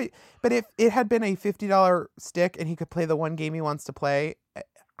but if it had been a $50 stick and he could play the one game he wants to play,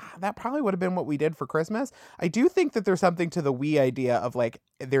 that probably would have been what we did for Christmas. I do think that there's something to the Wii idea of like,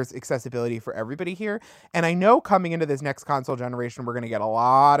 there's accessibility for everybody here. And I know coming into this next console generation, we're going to get a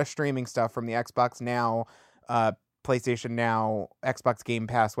lot of streaming stuff from the Xbox Now, PlayStation Now, Xbox Game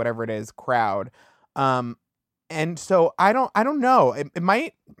Pass, whatever it is, crowd. And so I don't know. It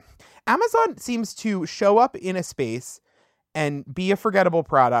might, Amazon seems to show up in a space and be a forgettable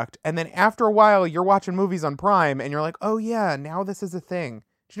product. And then after a while, you're watching movies on Prime and you're like, oh yeah, now this is a thing.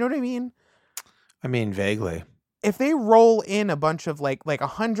 Do you know what I mean? I mean, vaguely. If they roll in a bunch of like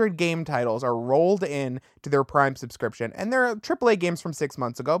 100 game titles are rolled in to their Prime subscription, and they're AAA games from 6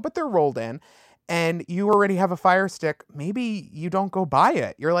 months ago, but they're rolled in, and you already have a Fire Stick, maybe you don't go buy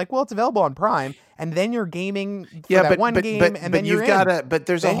it. You're like, well, it's available on Prime, and then you're gaming for that one game, and then you're in. But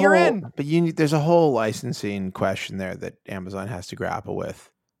there's there's a whole licensing question there that Amazon has to grapple with.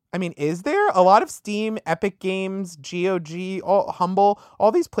 I mean, is there? A lot of Steam, Epic Games, GOG, Humble, all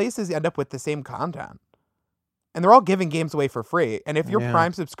these places end up with the same content. And they're all giving games away for free. And if your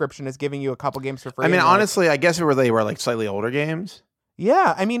Prime subscription is giving you a couple games for free... I mean, honestly, I guess they were like slightly older games.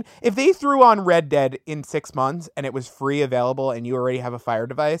 Yeah, I mean, if they threw on Red Dead in 6 months and it was free available and you already have a Fire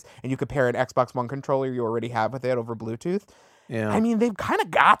device and you could pair an Xbox One controller you already have with it over Bluetooth... Yeah. I mean, they've kind of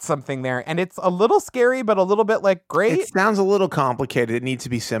got something there, and it's a little scary, but a little bit like great. It sounds a little complicated. It needs to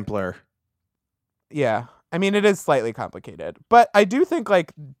be simpler. Yeah. I mean, it is slightly complicated, but I do think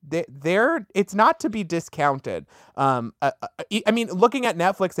like it's not to be discounted. I mean, looking at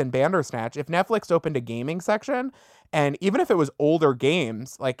Netflix and Bandersnatch, if Netflix opened a gaming section, and even if it was older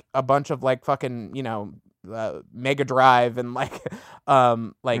games, like a bunch of like fucking, Mega Drive and like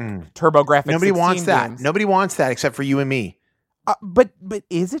TurboGrafx. Nobody wants that. Games. Nobody wants that except for you and me. But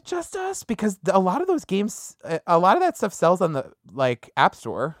is it just us? Because a lot of those games, a lot of that stuff sells on the like App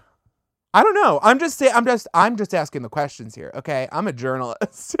Store. I don't know. I'm just asking the questions here. Okay, I'm a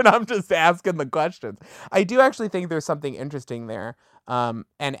journalist and I'm just asking the questions. I do actually think there's something interesting there. And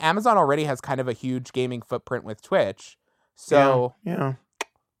Amazon already has kind of a huge gaming footprint with Twitch. So yeah.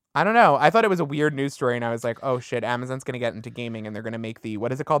 I don't know. I thought it was a weird news story, and I was like, oh, shit, Amazon's going to get into gaming, and they're going to make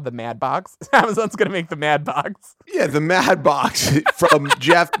what is it called? The Mad Box? Amazon's going to make the Mad Box. Yeah, the Mad Box from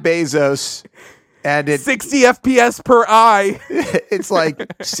Jeff Bezos. And it's 60 FPS per eye. It's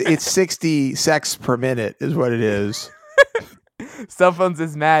 60 sex per minute is what it is. Cell phones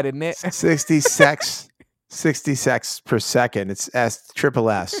is mad, isn't it? 60 sex per second. It's triple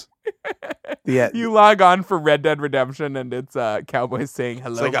S. Yeah, you log on for Red Dead Redemption and it's cowboys saying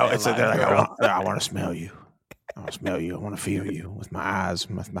hello. I want to smell you. I want to smell you. I want to feel you with my eyes,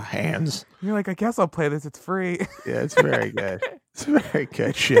 with my hands. You're like, I guess I'll play this. It's free. Yeah, it's very good. It's very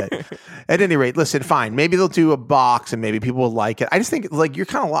good shit. At any rate, listen, fine. Maybe they'll do a box and maybe people will like it. I just think like you're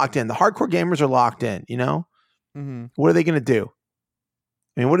kind of locked in. The hardcore gamers are locked in. Mm-hmm. What are they going to do?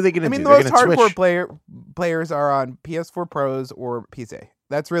 I mean, what are they going to do? I mean, the most hardcore players are on PS4 Pros or PC.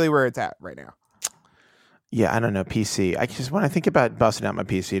 That's really where it's at right now. Yeah, I don't know. PC. When I think about busting out my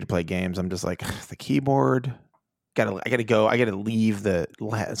PC to play games, I'm just like, the keyboard. I gotta go. I gotta leave the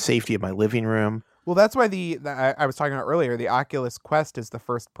safety of my living room. Well, that's why I was talking about earlier, the Oculus Quest is the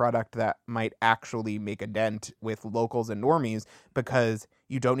first product that might actually make a dent with locals and normies, because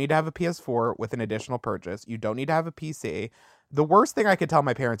you don't need to have a PS4 with an additional purchase. You don't need to have a PC. The worst thing I could tell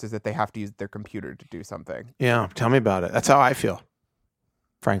my parents is that they have to use their computer to do something. Yeah, tell me about it. That's how I feel,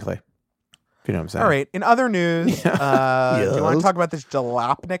 frankly. If you know what I'm saying. All right. In other news, yes. Do you want to talk about this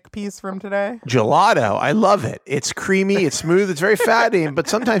Jalopnik piece from today? Gelato. I love it. It's creamy. It's smooth. It's very fattening, but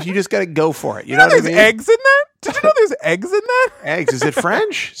sometimes you just got to go for it. You know what I mean? There's eggs in that? Did you know there's eggs in that? Eggs. Is it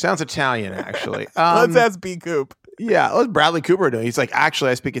French? Sounds Italian, actually. Let's ask B. Coop. Yeah, what's Bradley Cooper doing? He's like,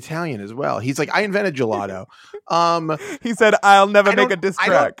 actually, I speak Italian as well. He's like, I invented gelato. He said, I'll never make a diss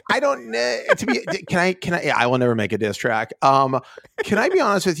track. I will never make a diss track. Can I be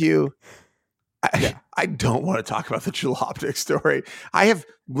honest with you? I don't want to talk about the Jalopnik story. I have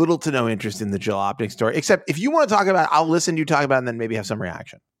little to no interest in the Jalopnik story, except if you want to talk about it, I'll listen to you talk about it and then maybe have some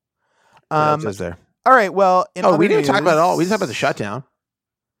reaction. What else is there? All right, well, we didn't talk about it all. We just talked about the shutdown.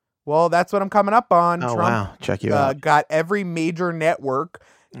 Well, that's what I'm coming up on. Oh, Trump, wow. Check you out. Got every major network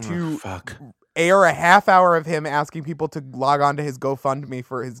to air a half hour of him asking people to log on to his GoFundMe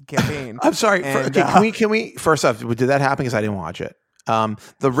for his campaign. I'm sorry. Can we first off, did that happen? Because I didn't watch it.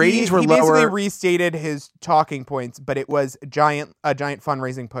 The ratings were lower. He basically restated his talking points, but it was a giant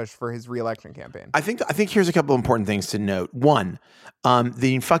fundraising push for his re-election campaign. I think here's a couple important things to note. One,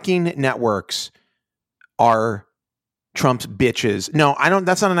 the fucking networks are Trump's bitches. No, I don't.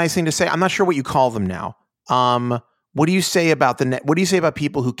 That's not a nice thing to say. I'm not sure what you call them now. What do you say about what do you say about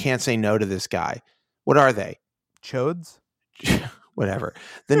people who can't say no to this guy? What are they? Chodes? Whatever.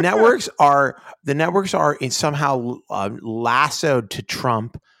 The networks are somehow lassoed to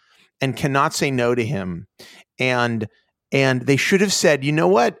Trump and cannot say no to him. And they should have said, you know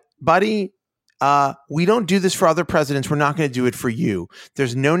what, buddy? We don't do this for other presidents. We're not going to do it for you.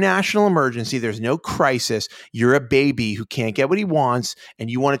 There's no national emergency. There's no crisis. You're a baby who can't get what he wants,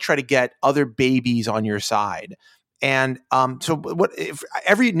 and you want to try to get other babies on your side. And so what if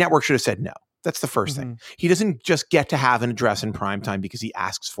every network should have said no? That's the first thing. He doesn't just get to have an address in primetime because he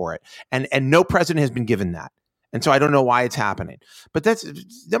asks for it. And no president has been given that. And so I don't know why it's happening. But that's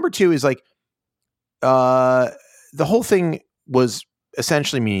number two is like the whole thing was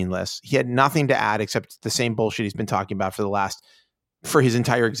essentially meaningless. He had nothing to add except the same bullshit he's been talking about for his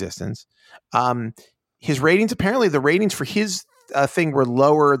entire existence. His ratings, apparently the ratings for his thing were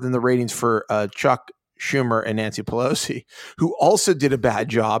lower than the ratings for Chuck Schumer and Nancy Pelosi, who also did a bad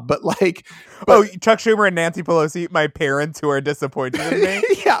job, but Chuck Schumer and Nancy Pelosi, my parents who are disappointed in me.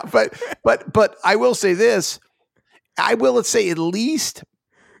 Yeah, but I will say this. Let's say at least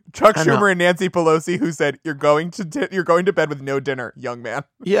Chuck Schumer and Nancy Pelosi, who said you're going to bed with no dinner, young man.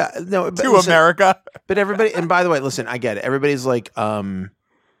 Yeah, no, to listen, America. But everybody, and by the way, listen, I get it. Everybody's like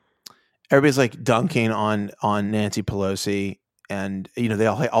dunking on Nancy Pelosi. And, they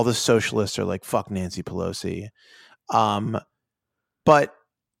all the socialists are like, fuck Nancy Pelosi. But,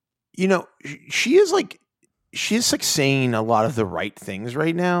 she is saying a lot of the right things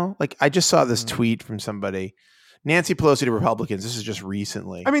right now. Like, I just saw this tweet from somebody, Nancy Pelosi to Republicans. This is just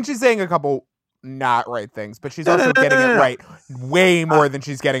recently. I mean, she's saying a couple not right things, but she's also getting it right way more than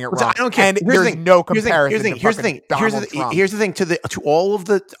she's getting it wrong. I don't care. And there's no comparison. Here's the thing to all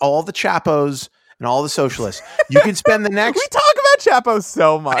the chapos and all the socialists. You can spend the next. We talk about Chapo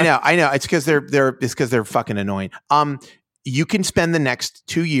so much. I know. It's because they're fucking annoying. You can spend the next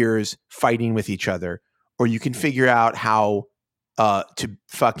 2 years fighting with each other, or you can figure out how to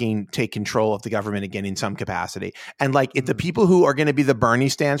fucking take control of the government again in some capacity. And if the people who are going to be the Bernie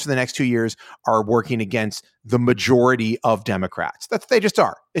stands for the next 2 years are working against the majority of Democrats, they just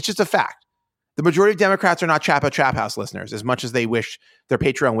are. It's just a fact. The majority of Democrats are not Chapo Trap House listeners, as much as they wish their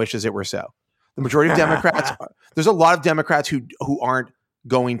Patreon wishes it were so. The majority of Democrats, there's a lot of Democrats who aren't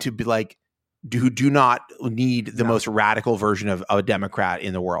going to be who do not need the most radical version of a Democrat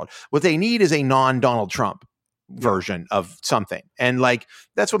in the world. What they need is a non-Donald Trump version of something. And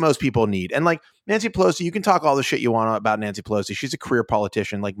that's what most people need. And Nancy Pelosi, you can talk all the shit you want about Nancy Pelosi. She's a career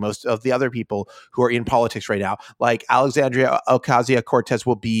politician, like most of the other people who are in politics right now. Like Alexandria Ocasio-Cortez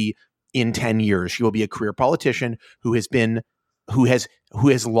will be in 10 years. She will be a career politician who has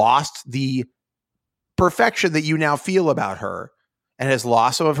lost the perfection that you now feel about her, and has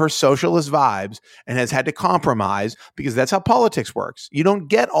lost some of her socialist vibes, and has had to compromise, because that's how politics works. You don't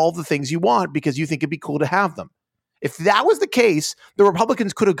get all the things you want because you think it'd be cool to have them. If that was the case, the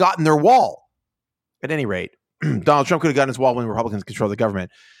Republicans could have gotten their wall. At any rate, Donald Trump could have gotten his wall when the Republicans control the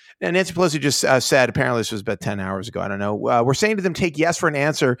government. And Nancy Pelosi just said, apparently this was about 10 hours ago, I don't know, we're saying to them, take yes for an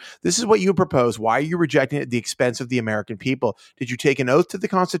answer. This is what you propose. Why are you rejecting it at the expense of the American people? Did you take an oath to the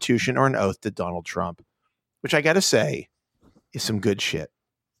Constitution or an oath to Donald Trump? Which I got to say is some good shit.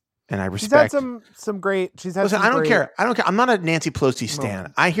 And I respect. She's had some great. Listen, I don't care. I'm not a Nancy Pelosi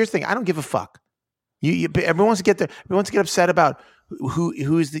stan. Here's the thing. I don't give a fuck. Everyone wants to get there. Everyone wants to get upset about who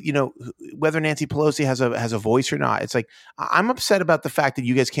is the, whether Nancy Pelosi has a voice or not. It's like, I'm upset about the fact that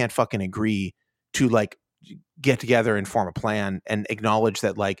you guys can't fucking agree to get together and form a plan and acknowledge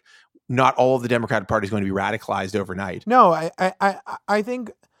that not all of the Democratic Party is going to be radicalized overnight. No, I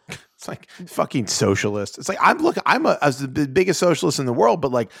think. It's like fucking socialist. It's like I'm the biggest socialist in the world,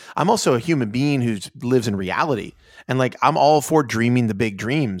 but I'm also a human being who lives in reality, and I'm all for dreaming the big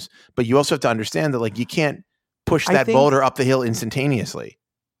dreams. But you also have to understand that you can't push that boulder up the hill instantaneously.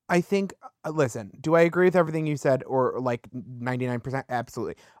 I think. Listen, do I agree with everything you said, or 99%?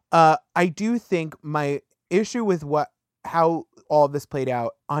 Absolutely. I do think my issue with how all of this played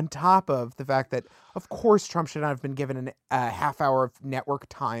out, on top of the fact that, of course, Trump should not have been given a half hour of network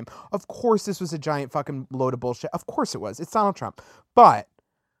time. Of course, this was a giant fucking load of bullshit. Of course it was. It's Donald Trump. But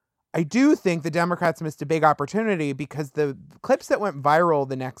I do think the Democrats missed a big opportunity because the clips that went viral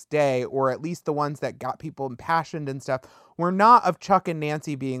the next day, or at least the ones that got people impassioned and stuff, were not of Chuck and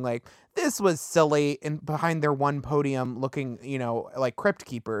Nancy being like, this was silly, and behind their one podium looking, like crypt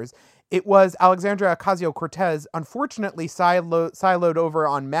keepers. It was Alexandria Ocasio-Cortez, unfortunately siloed over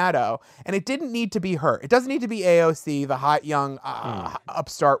on Maddow, and it didn't need to be her. It doesn't need to be AOC, the hot young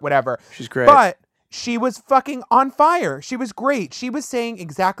upstart, whatever. She's great. But she was fucking on fire. She was great. She was saying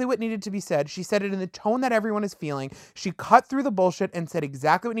exactly what needed to be said. She said it in the tone that everyone is feeling. She cut through the bullshit and said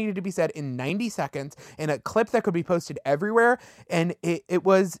exactly what needed to be said in 90 seconds in a clip that could be posted everywhere. And it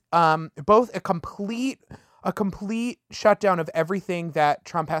was both a complete shutdown of everything that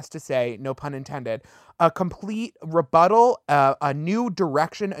Trump has to say, no pun intended, a complete rebuttal, a new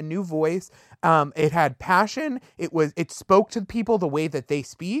direction, a new voice. It had passion. It spoke to people the way that they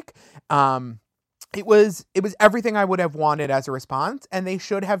speak. It was everything I would have wanted as a response, and they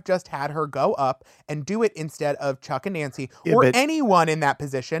should have just had her go up and do it instead of Chuck and Nancy or anyone in that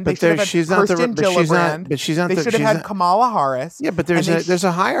position. They should have had Kirsten Gillibrand. They should have had Kamala Harris. Yeah, but there's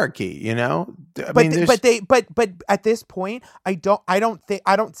a hierarchy, But at this point, I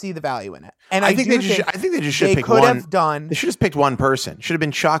don't see the value in it. And I think they just should pick one. They should have picked one person. Should have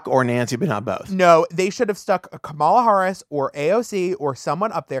been Chuck or Nancy, but not both. No, they should have stuck Kamala Harris or AOC or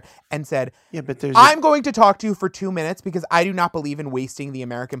someone up there and said, "Yeah, but I'm going to talk to you for 2 minutes because I do not believe in wasting the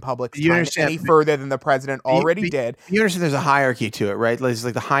American public's time any further than the president already did." You understand? There's a hierarchy to it, right? It's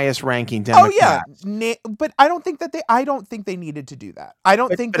like the highest ranking Democrat. Oh yeah, but I don't think they needed to do that. I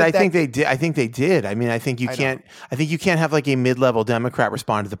think they did. I think they did. I mean, I think you can't have like a mid-level Democrat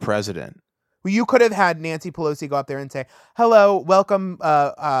respond to the president. Well, you could have had Nancy Pelosi go up there and say, "Hello, welcome.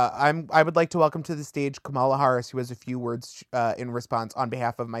 I would like to welcome to the stage Kamala Harris, who has a few words in response on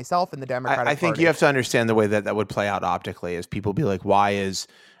behalf of myself and the Democratic Party." I think you have to understand the way that would play out optically, as people be like, "Why is?"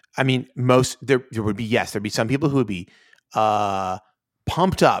 I mean, there would be some people who would be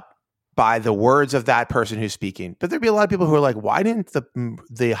pumped up by the words of that person who's speaking, but there'd be a lot of people who are like, "Why didn't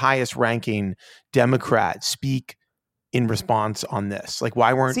the highest ranking Democrat speak in response on this? Like,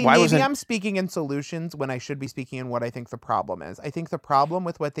 I'm speaking in solutions when I should be speaking in what I think the problem is. I think the problem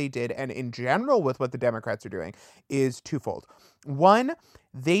with what they did, and in general with what the Democrats are doing, is twofold. One,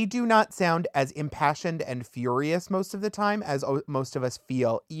 they do not sound as impassioned and furious most of the time as most of us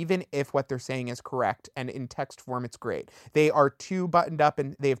feel, even if what they're saying is correct, and in text form it's great. They are too buttoned up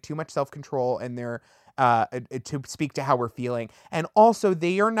and they have too much self-control, and they're to speak to how we're feeling. And also,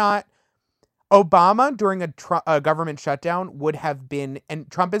 they are not... Obama, during a government shutdown, would have been,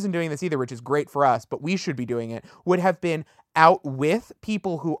 and Trump isn't doing this either, which is great for us, but we should be doing it, would have been out with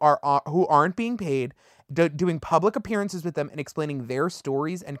people who aren't being paid, doing public appearances with them and explaining their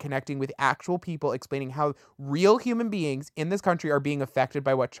stories and connecting with actual people, explaining how real human beings in this country are being affected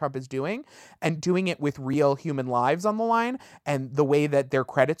by what Trump is doing, and doing it with real human lives on the line, and the way that their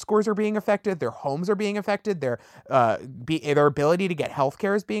credit scores are being affected, their homes are being affected, their ability to get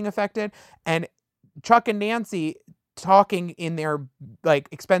healthcare is being affected. And Chuck and Nancy talking in their like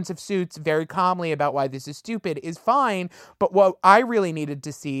expensive suits very calmly about why this is stupid is fine, but what I really needed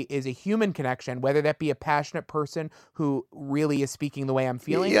to see is a human connection, whether that be a passionate person who really is speaking the way I'm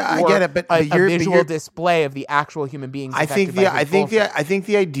feeling, or I get it, but a visual display of the actual human beings. I think the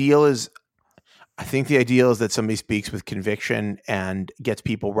ideal is that somebody speaks with conviction and gets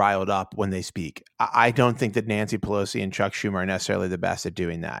people riled up when they speak. I don't think that Nancy Pelosi and Chuck Schumer are necessarily the best at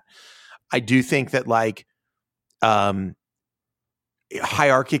doing that. I do think that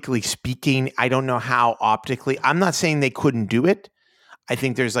hierarchically speaking, I don't know how optically. I'm not saying they couldn't do it. I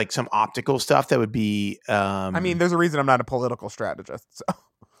think there's like some optical stuff that would be. I mean, there's a reason I'm not a political strategist. So.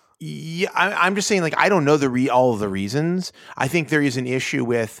 Yeah, I'm just saying, like, I don't know all of the reasons. I think there is an issue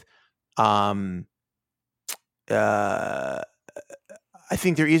with. I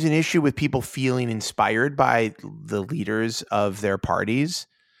think there is an issue with people feeling inspired by the leaders of their parties.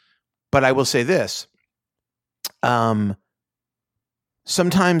 But I will say this.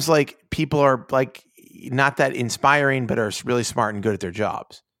 Sometimes like people are like not that inspiring, but are really smart and good at their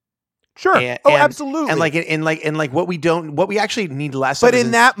jobs. Sure. Absolutely. And what we actually need less. But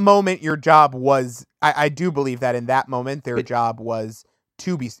in that moment, your job was, I do believe that in that moment, their job was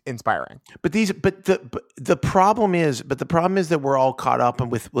to be inspiring. But the problem is that we're all caught up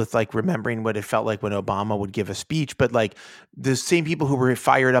with like remembering what it felt like when Obama would give a speech. But like the same people who were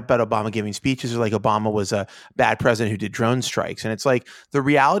fired up about Obama giving speeches are like Obama was a bad president who did drone strikes. And it's like the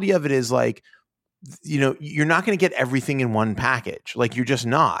reality of it is like, you're not going to get everything in one package. Like you're just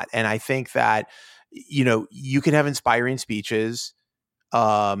not. And I think that, you can have inspiring speeches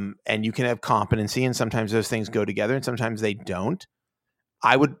and you can have competency, and sometimes those things go together and sometimes they don't.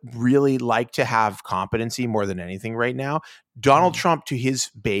 I would really like to have competency more than anything right now. Donald Trump, to his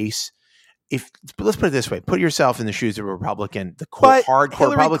base, let's put it this way, put yourself in the shoes of a Republican, hardcore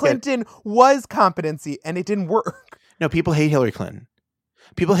Hillary Republican. Clinton was competency, and it didn't work. No, people hate Hillary Clinton.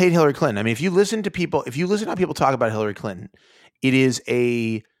 People hate Hillary Clinton. I mean, if you listen to how people talk about Hillary Clinton, it is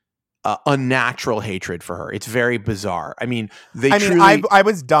a unnatural hatred for her. It's very bizarre. I mean, I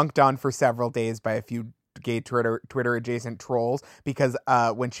was dunked on for several days by a few gay Twitter adjacent trolls because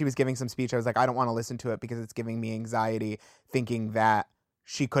when she was giving some speech, I was like, I don't want to listen to it because it's giving me anxiety thinking that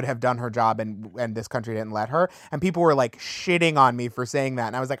she could have done her job and this country didn't let her. And people were like shitting on me for saying that.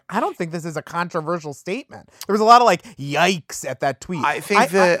 And I was like, I don't think this is a controversial statement. There was a lot of like yikes at that tweet. I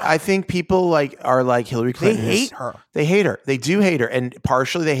think people are like Hillary Clinton. They hate her. They hate her. They do hate her. And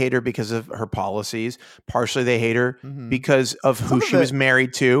partially they hate her because of her policies. Partially they hate her because of who she was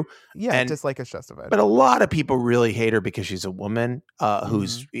married to. Yeah, and dislike is justified. But a lot of people really hate her because she's a woman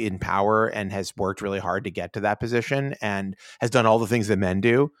who's in power and has worked really hard to get to that position and has done all the things that men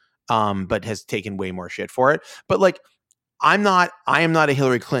do, but has taken way more shit for it. But like, I am not a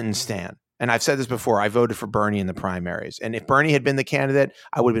Hillary Clinton stan. And I've said this before. I voted for Bernie in the primaries. And if Bernie had been the candidate,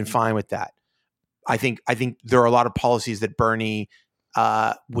 I would have been fine with that. I think there are a lot of policies that Bernie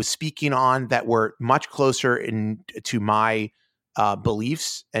was speaking on that were much closer to my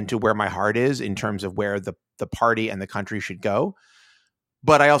beliefs and to where my heart is in terms of where the party and the country should go.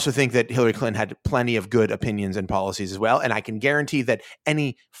 But I also think that Hillary Clinton had plenty of good opinions and policies as well. And I can guarantee that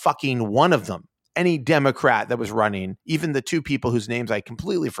any fucking one of them, any Democrat that was running, even the two people whose names I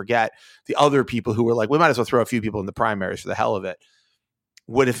completely forget, the other people who were like, we might as well throw a few people in the primaries for the hell of it,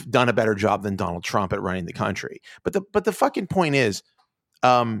 would have done a better job than Donald Trump at running the country. But the fucking point is,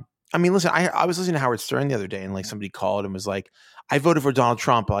 I mean, listen, I was listening to Howard Stern the other day and like somebody called and was like, I voted for Donald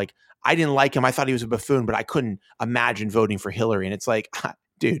Trump. Like, I didn't like him. I thought he was a buffoon, but I couldn't imagine voting for Hillary. And it's like,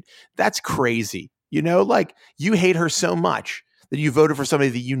 dude, that's crazy. You know, like you hate her so much that you voted for somebody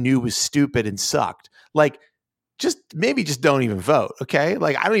that you knew was stupid and sucked. Like, maybe just don't even vote. Okay.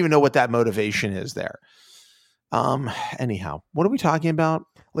 Like, I don't even know what that motivation is there. Anyhow, what are we talking about?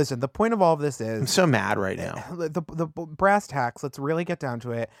 Listen, the point of all of this is I'm so mad right now. The brass tacks, let's really get down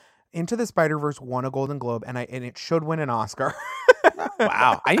to it. Into the Spider-Verse won a Golden Globe and it should win an Oscar.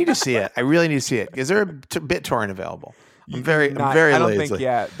 Wow. I need to see it. I really need to see it. Is there a BitTorrent available? I'm very lazy. I don't think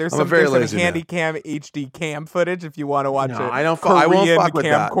yet. There's some handy cam HD cam footage if you want to watch it. I won't fuck with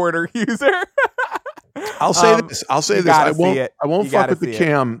that. Camcorder user. I'll say this. I won't fuck with the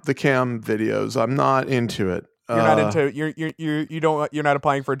cam videos. I'm not into it. You're not into you're not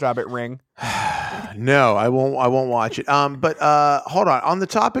applying for a job at Ring. No, I won't watch it. But hold on the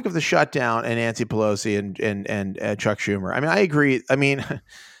topic of the shutdown and Nancy Pelosi and Chuck Schumer. I mean, I agree. I mean,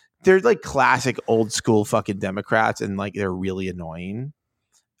 they're like classic old school fucking Democrats, and like they're really annoying.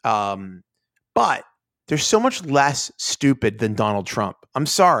 But they're so much less stupid than Donald Trump. I'm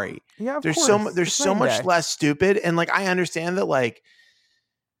sorry. Yeah, of course. There's so much less stupid, and like I understand that like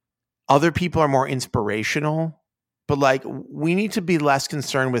other people are more inspirational. But like, we need to be less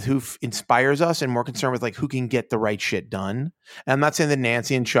concerned with who inspires us and more concerned with like who can get the right shit done. And I'm not saying that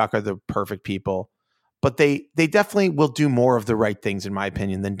Nancy and Chuck are the perfect people, but they definitely will do more of the right things, in my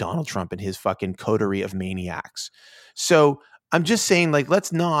opinion, than Donald Trump and his fucking coterie of maniacs. So I'm just saying, like,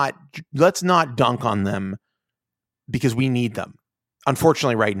 let's not dunk on them because we need them,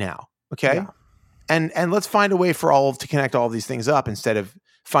 unfortunately, right now. Okay, yeah. And let's find a way to connect all of these things up instead of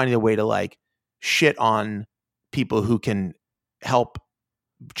finding a way to like shit on people who can help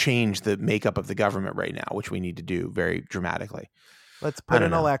change the makeup of the government right now, which we need to do very dramatically. Let's put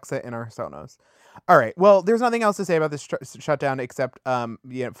an Alexa in our Sonos. All right. Well, there's nothing else to say about this shutdown except,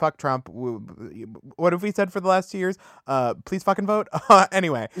 fuck Trump. What have we said for the last 2 years? Please fucking vote.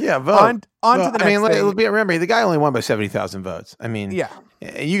 Anyway. Yeah, vote. On to the next thing. Remember, the guy only won by 70,000 votes. I mean, yeah.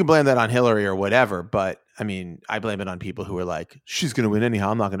 You can blame that on Hillary or whatever, but I mean, I blame it on people who are like, she's going to win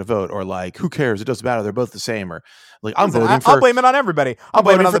anyhow, I'm not going to vote. Or like, who cares? It doesn't matter. They're both the same. Or like, I'll blame it on everybody. I'll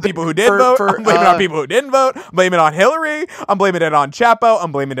blame it on the people who did vote. I'm blaming it on people who didn't vote. I'm blaming it on Hillary. I'm blaming it on Chapo.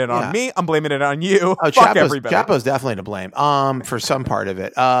 I'm blaming it on me. I'm blaming it on you. Fuck everybody. Chapo's definitely to blame. For some part of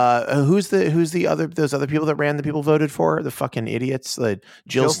it. Who's those other people that ran the people voted for? The fucking idiots. Like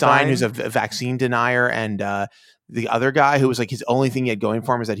Jill Stein, who's a vaccine denier, and the other guy who was like his only thing he had going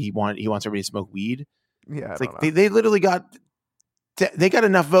for him is that he wants everybody to smoke weed. Yeah, it's like they literally got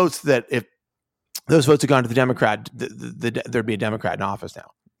enough votes that if those votes had gone to the Democrat, there'd be a Democrat in office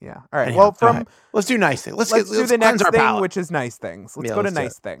now. Yeah. All right. Anyhow, well, let's do nice things. Let's do the next thing, which is nice things. Let's go to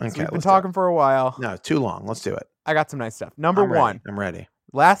nice things. Okay, we've been talking for a while. No, too long. Let's do it. I got some nice stuff. Number one. I'm ready.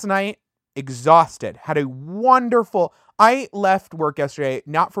 Last night, exhausted. Had a wonderful, I left work yesterday,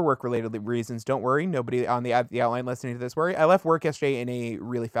 not for work-related reasons. Don't worry. Nobody on the outline listening to this worry. I left work yesterday in a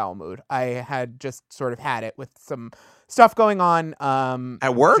really foul mood. I had just sort of had it with some stuff going on.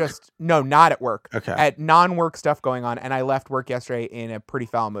 At work? No, not at work. Okay. At non-work stuff going on, and I left work yesterday in a pretty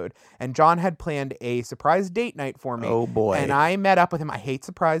foul mood. And John had planned a surprise date night for me. Oh, boy. And I met up with him. I hate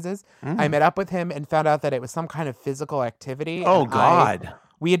surprises. I met up with him and found out that it was some kind of physical activity. Oh, God.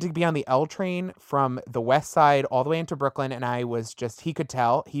 We had to be on the L train from the west side all the way into Brooklyn, and I was just, he could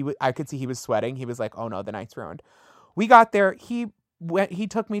tell. I could see he was sweating. He was like, oh no, the night's ruined. We got there. He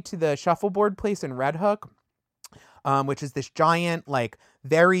took me to the shuffleboard place in Red Hook, which is this giant, like,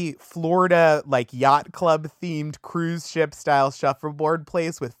 very Florida, like, yacht club themed cruise ship style shuffleboard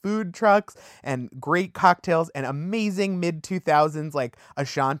place with food trucks and great cocktails and amazing mid-2000s, like,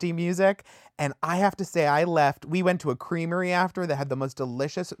 Ashanti music. And I have to say, we went to a creamery after that had the most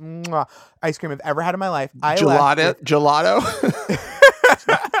delicious ice cream I've ever had in my life. Gelato?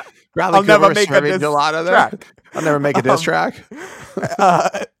 I'll never make a diss gelato there. I'll never make a diss track.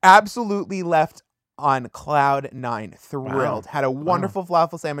 Absolutely left on cloud 9, thrilled. Wow. Had a wonderful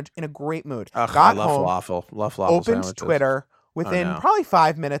falafel sandwich, in a great mood. Got I love home, falafel. Love falafel opened sandwiches. Twitter. Within probably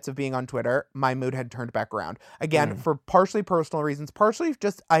 5 minutes of being on Twitter, my mood had turned back around. Again, for partially personal reasons, partially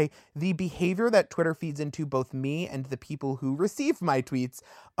just the behavior that Twitter feeds into both me and the people who receive my tweets,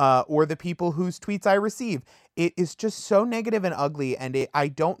 or the people whose tweets I receive. It is just so negative and ugly, and I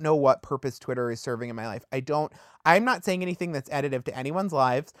don't know what purpose Twitter is serving in my life. I'm not saying anything that's additive to anyone's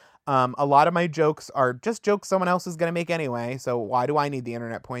lives. A lot of my jokes are just jokes someone else is going to make anyway, so why do I need the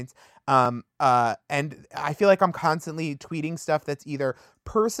internet points? And I feel like I'm constantly tweeting stuff that's either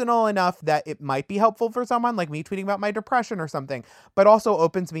personal enough that it might be helpful for someone, like me tweeting about my depression or something, but also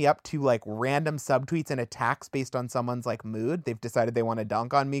opens me up to like random subtweets and attacks based on someone's like mood. They've decided they want to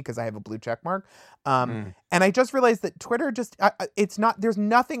dunk on me because I have a blue check mark. And I just realized that Twitter there's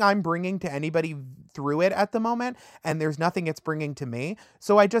nothing I'm bringing to anybody through it at the moment, and there's nothing it's bringing to me.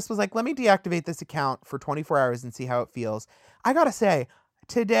 So I just was like, let me deactivate this account for 24 hours and see how it feels. I gotta say,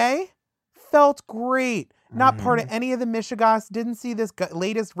 today felt great. Not part of any of the Michigas. Didn't see this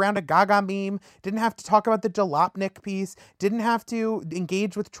latest round of Gaga meme. Didn't have to talk about the Jalopnik piece. Didn't have to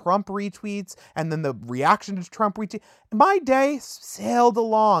engage with Trump retweets and then the reaction to Trump retweets. My day sailed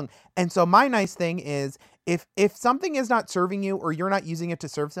along. And so my nice thing is, if something is not serving you or you're not using it to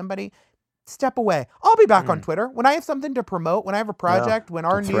serve somebody, step away. I'll be back on Twitter when I have something to promote, when I have a project, when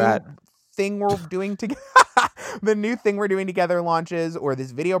our new thing we're doing together, the new thing we're doing together launches, or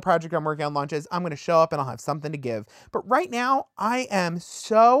this video project I'm working on launches, I'm going to show up and I'll have something to give. But right now I am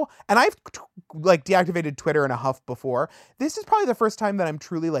and I've like deactivated Twitter in a huff before. This is probably the first time that I'm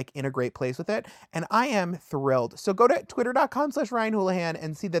truly like in a great place with it. And I am thrilled. So go to twitter.com/Ryan Houlihan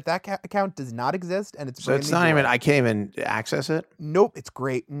and see that account does not exist. And it's I can't even access it. Nope. It's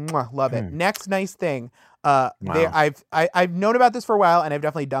great. Mwah, love it. Next nice thing. I've known about this for a while, and I've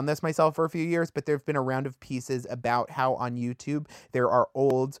definitely done this myself for a few years, but there've been a round of pieces about how on YouTube there are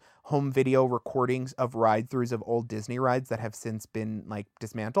old home video recordings of ride-throughs of old Disney rides that have since been like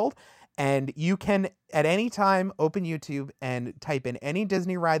dismantled. And you can at any time open YouTube and type in any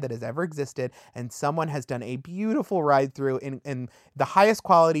Disney ride that has ever existed, and someone has done a beautiful ride through in the highest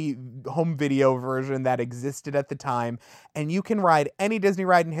quality home video version that existed at the time. And you can ride any Disney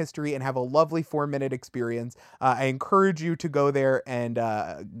ride in history and have a lovely 4-minute experience. I encourage you to go there and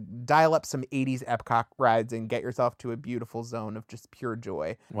dial up some 80s Epcot rides and get yourself to a beautiful zone of just pure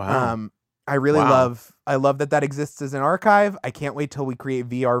joy. Wow. I love that exists as an archive. I can't wait till we create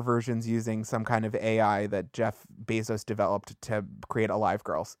VR versions using some kind of AI that Jeff Bezos developed to create Alive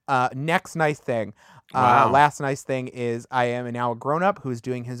Girls. Next nice thing. Last nice thing is I am now a grown-up who's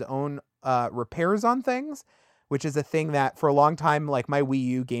doing his own repairs on things, which is a thing that for a long time, like my Wii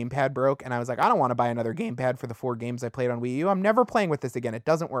U gamepad broke, and I was like, I don't want to buy another gamepad for the 4 games I played on Wii U. I'm never playing with this again. It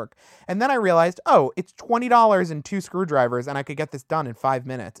doesn't work. And then I realized, it's $20 and 2 screwdrivers, and I could get this done in 5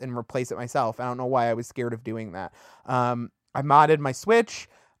 minutes and replace it myself. I don't know why I was scared of doing that. I modded my Switch,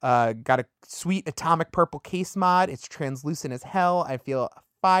 got a sweet atomic purple case mod. It's translucent as hell. I feel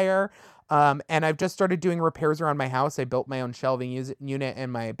fire. And I've just started doing repairs around my house. I built my own shelving unit in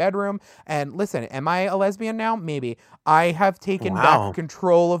my bedroom. And listen, am I a lesbian now? Maybe. I have taken back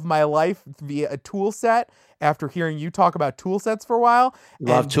control of my life via a tool set after hearing you talk about tool sets for a while.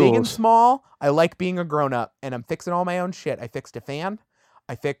 Love and tools. Big and small, I like being a grown-up. And I'm fixing all my own shit. I fixed a fan.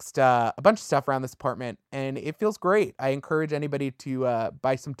 I fixed a bunch of stuff around this apartment. And it feels great. I encourage anybody to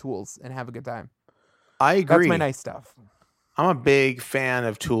buy some tools and have a good time. I agree. That's my nice stuff. I'm a big fan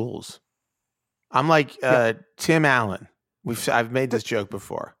of tools. I'm like Tim Allen. I've made this joke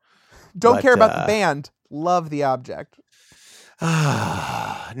before. Don't care about the band. Love the object.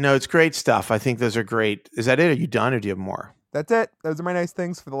 No, it's great stuff. I think those are great. Is that it? Are you done, or do you have more? That's it. Those are my nice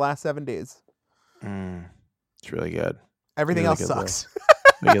things for the last 7 days. It's really good. Everything else sucks.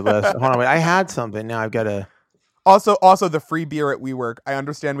 Hold on, wait. I had something. Now I've got to. Also, the free beer at WeWork. I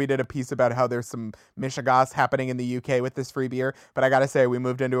understand we did a piece about how there's some mishigas happening in the UK with this free beer, but I gotta say, we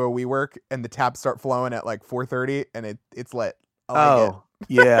moved into a WeWork and the taps start flowing at like 4:30, and it's lit.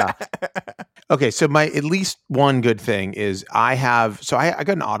 Yeah. Okay, so my at least one good thing is I got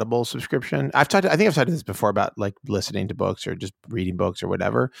an Audible subscription. I think I've talked to this before about like listening to books or just reading books or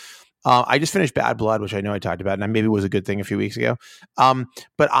whatever. I just finished Bad Blood, which I know I talked about, and maybe it was a good thing a few weeks ago.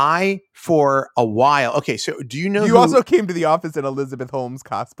 But for a while, okay, so do you know you also came to the office in Elizabeth Holmes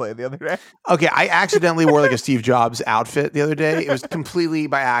cosplay the other day? Okay, I accidentally wore like a Steve Jobs outfit the other day. It was completely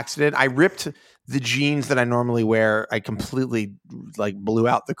by accident. I ripped the jeans that I normally wear. I completely like blew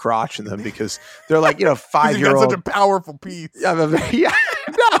out the crotch in them because they're like, 5-year-old. Such a powerful piece. Yeah.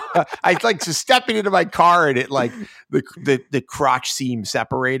 No, I like just stepping into my car and it like the crotch seam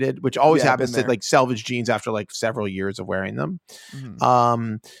separated, which always happens to like salvage jeans after like several years of wearing them.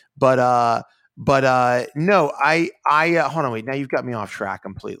 Mm-hmm. No, I hold on, wait. Now you've got me off track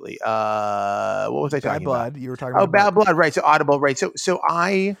completely. What was I talking about? Bad Blood. You were talking about Bad Blood, right? So Audible, right? So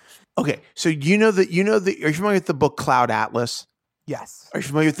okay. So are you familiar with the book Cloud Atlas? Yes. Are you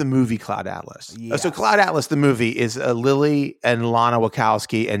familiar with the movie Cloud Atlas? Yes. So Cloud Atlas, the movie, is Lily and Lana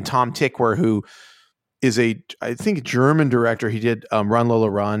Wachowski and Tom Tykwer, who is I think a German director. He did Run Lola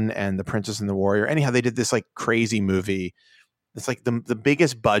Run and The Princess and the Warrior. Anyhow, they did this like crazy movie. It's like the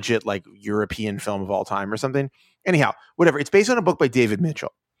biggest budget like European film of all time or something. Anyhow, whatever. It's based on a book by David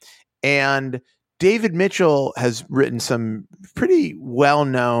Mitchell. And David Mitchell has written some pretty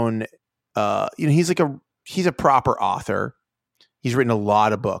well-known, he's a proper author. He's written a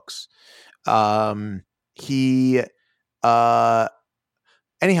lot of books. He's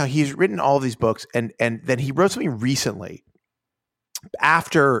written all of these books, and then he wrote something recently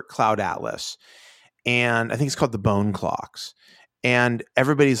after Cloud Atlas, and I think it's called The Bone Clocks. And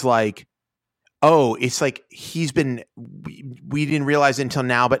everybody's like, oh, it's like we didn't realize it until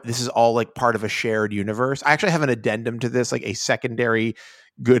now, but this is all like part of a shared universe. I actually have an addendum to this, like a secondary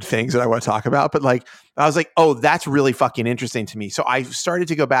good things that I want to talk about, but like I was like, oh, that's really fucking interesting to me. So I started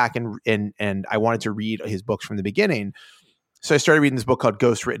to go back and I wanted to read his books from the beginning. So I started reading this book called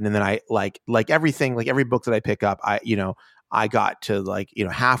Ghost Written, and then I like everything, like every book that I pick up, I got to like,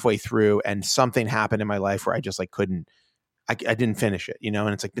 halfway through and something happened in my life where I just like I didn't finish it, and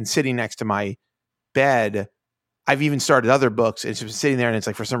it's like been sitting next to my bed. I've even started other books. It's just sitting there, and it's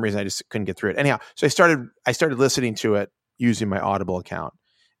like for some reason I just couldn't get through it. Anyhow, so I started listening to it using my Audible account,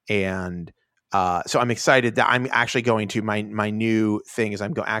 and so I'm excited that I'm actually going to my new thing is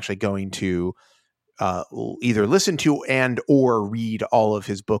I'm actually going to either listen to and or read all of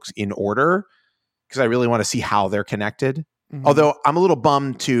his books in order because I really want to see how they're connected. Mm-hmm. Although I'm a little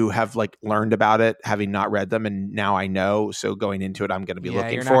bummed to have like learned about it, having not read them, and now I know. So going into it, I'm going to be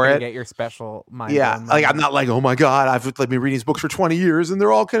looking for it. Get your special mind. Yeah, like I'm not like, oh my god, I've like been reading these books for 20 years and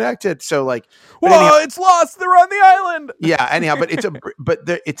they're all connected. So like, it's lost. They're on the island. Yeah, anyhow, but it's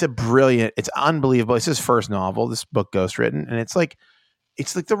a brilliant, it's unbelievable. It's his first novel, this book, Ghost Written, and it's like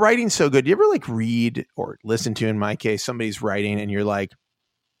the writing's so good. You ever like read or listen to, in my case, somebody's writing, and you're like,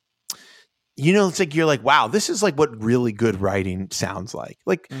 it's like you're like, wow, this is like what really good writing sounds like.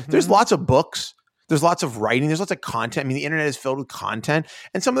 Like, There's lots of books, there's lots of writing, there's lots of content. I mean, the internet is filled with content,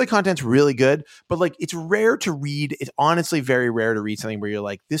 and some of the content's really good, but like, it's rare to read. It's honestly very rare to read something where you're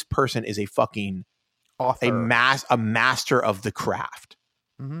like, this person is a fucking author, a master of the craft.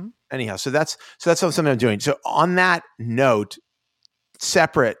 Mm-hmm. Anyhow, so that's something I'm doing. So on that note,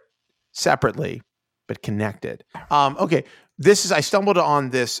 separately, but connected. Okay. I stumbled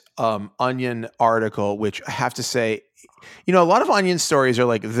on this Onion article, which I have to say, a lot of Onion stories are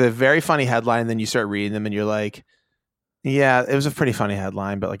like the very funny headline, and then you start reading them and you're like, yeah, it was a pretty funny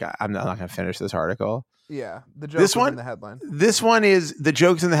headline, but like I'm not going to finish this article. Yeah, the joke is in the headline. This one is the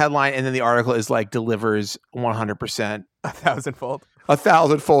joke's in the headline, and then the article is like delivers 100%,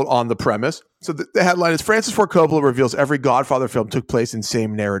 1,000-fold on the premise. So the headline is Francis Ford Coppola reveals every Godfather film took place in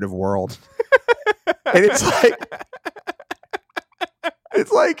same narrative world, and it's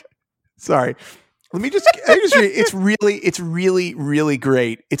like, sorry. Let me just read it. It's really, really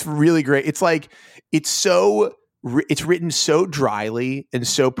great. It's really great. It's like, it's written so dryly and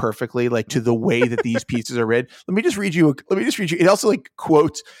so perfectly, like to the way that these pieces are written. Let me just read you. It also like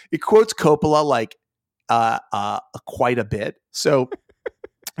quotes Coppola like quite a bit. So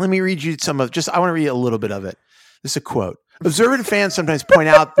let me read you I want to read a little bit of it. This is a quote. Observant fans sometimes point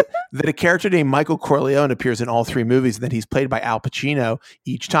out that a character named Michael Corleone appears in all 3 movies and that he's played by Al Pacino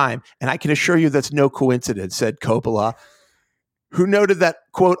each time. And I can assure you that's no coincidence, said Coppola, who noted that,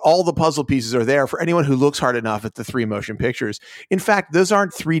 quote, all the puzzle pieces are there for anyone who looks hard enough at the 3 motion pictures. In fact, those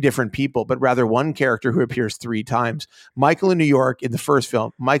aren't 3 different people, but rather one character who appears 3 times. Michael in New York in the first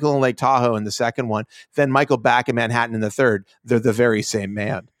film, Michael in Lake Tahoe in the second one, then Michael back in Manhattan in the third. They're the very same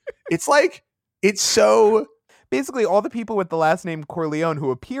man. It's like, it's so... Basically, all the people with the last name Corleone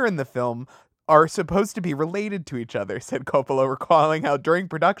who appear in the film are supposed to be related to each other, said Coppola, recalling how during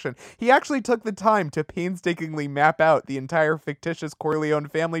production, he actually took the time to painstakingly map out the entire fictitious Corleone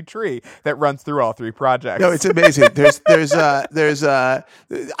family tree that runs through all 3 projects. No, it's amazing. I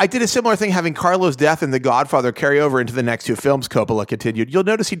did a similar thing having Carlo's death in The Godfather carry over into the next 2 films, Coppola continued. You'll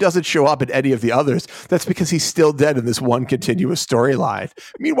notice he doesn't show up in any of the others. That's because he's still dead in this one continuous storyline.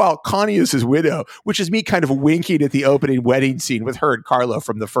 Meanwhile, Connie is his widow, which is me kind of winking at the opening wedding scene with her and Carlo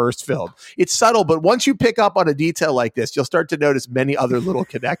from the first film. It's subtle, but once you pick up on a detail like this, you'll start to notice many other little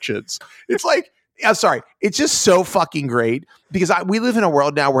connections. It's like, I'm sorry, it's just so fucking great because we live in a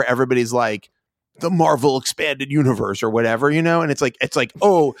world now where everybody's like the Marvel expanded universe or whatever, you know, and it's like,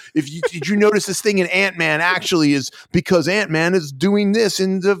 oh, did you notice this thing in Ant-Man actually is because Ant-Man is doing this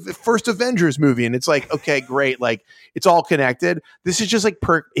in the first Avengers movie, and it's like, okay, great, like it's all connected. This is just like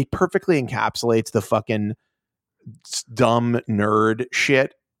it perfectly encapsulates the fucking dumb nerd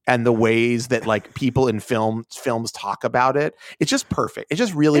shit and the ways that like people in films talk about it. It's just perfect. It's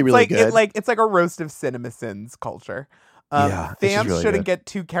just really good. It's like a roast of CinemaSins culture. Fans really shouldn't get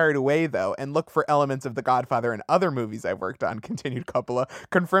too carried away, though, and look for elements of The Godfather and other movies I've worked on, continued Coppola,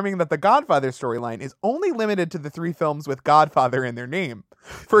 confirming that the Godfather storyline is only limited to the 3 films with Godfather in their name.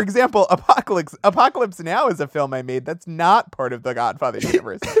 For example, Apocalypse Now is a film I made that's not part of the Godfather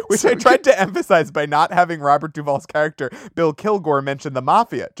universe, which I tried to emphasize by not having Robert Duvall's character, Bill Kilgore, mention the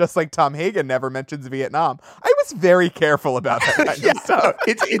Mafia, just like Tom Hagen never mentions Vietnam. I was very careful about that kind of stuff.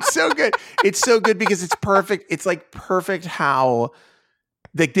 It's so good. It's so good because it's perfect. It's like perfect how...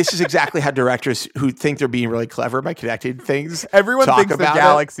 Like this is exactly how directors who think they're being really clever by connecting things. Everyone thinks they're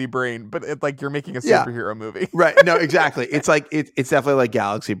galaxy brain, but it's like you're making a superhero movie, right? No, exactly. It's like it's definitely like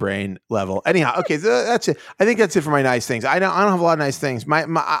galaxy brain level. Anyhow, okay, so that's it. I think that's it for my nice things. I don't have a lot of nice things.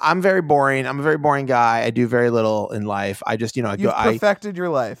 I'm very boring. I'm a very boring guy. I do very little in life. I just You've perfected your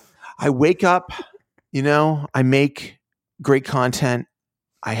life. I wake up, I make great content.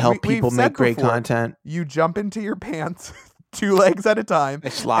 I help people make great content. You jump into your pants. 2 legs at a time. I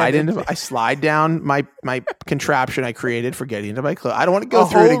slide down my contraption I created for getting into my clothes. I don't want to go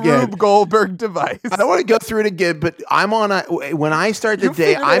through it again. Rube Goldberg device. I don't want to go through it again, but when I start the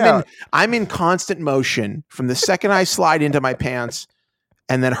day, I'm in constant motion from the second I slide into my pants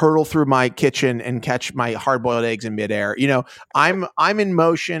and then hurtle through my kitchen and catch my hard-boiled eggs in midair. I'm in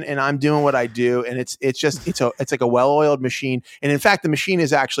motion and I'm doing what I do, and it's like a well-oiled machine. And in fact, the machine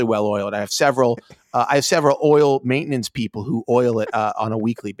is actually well-oiled. I have several oil maintenance people who oil it on a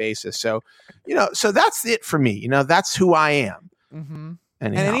weekly basis. So, so that's it for me. That's who I am. Mm-hmm.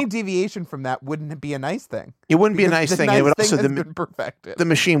 And any deviation from that wouldn't be a nice thing. It wouldn't be a nice thing. It would also been perfected. The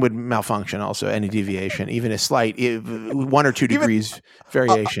machine would malfunction. Also, any deviation, even a slight 1 or 2 degrees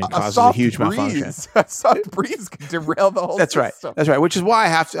variation, causes a huge malfunction. A soft breeze could derail the whole system. That's right. Which is why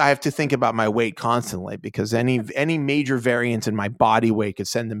I have to think about my weight constantly, because any major variance in my body weight could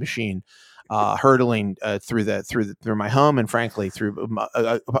send the machine hurtling through my home and frankly through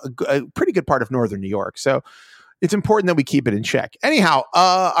a pretty good part of northern New York. So it's important that we keep it in check. Anyhow,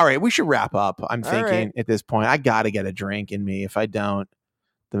 all right, we should wrap up. I'm thinking at this point, I got to get a drink in me. If I don't,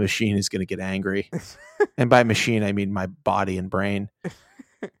 the machine is going to get angry. And by machine, I mean my body and brain.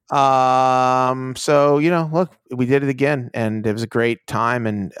 So, look, we did it again and it was a great time.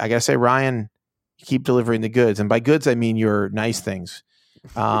 And I got to say, Ryan, keep delivering the goods. And by goods, I mean your nice things,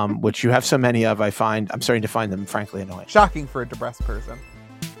 which you have so many of. I'm starting to find them, frankly, annoying. Shocking for a depressed person.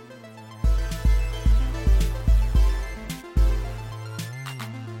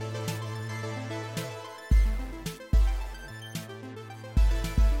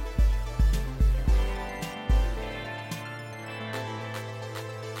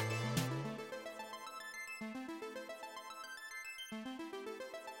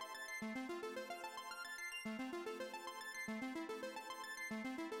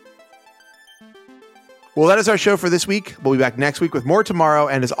 Well, that is our show for this week. We'll be back next week with more tomorrow.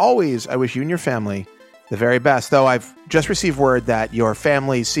 And as always, I wish you and your family the very best. Though I've just received word that your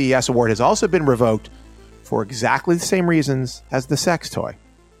family's CES award has also been revoked for exactly the same reasons as the sex toy.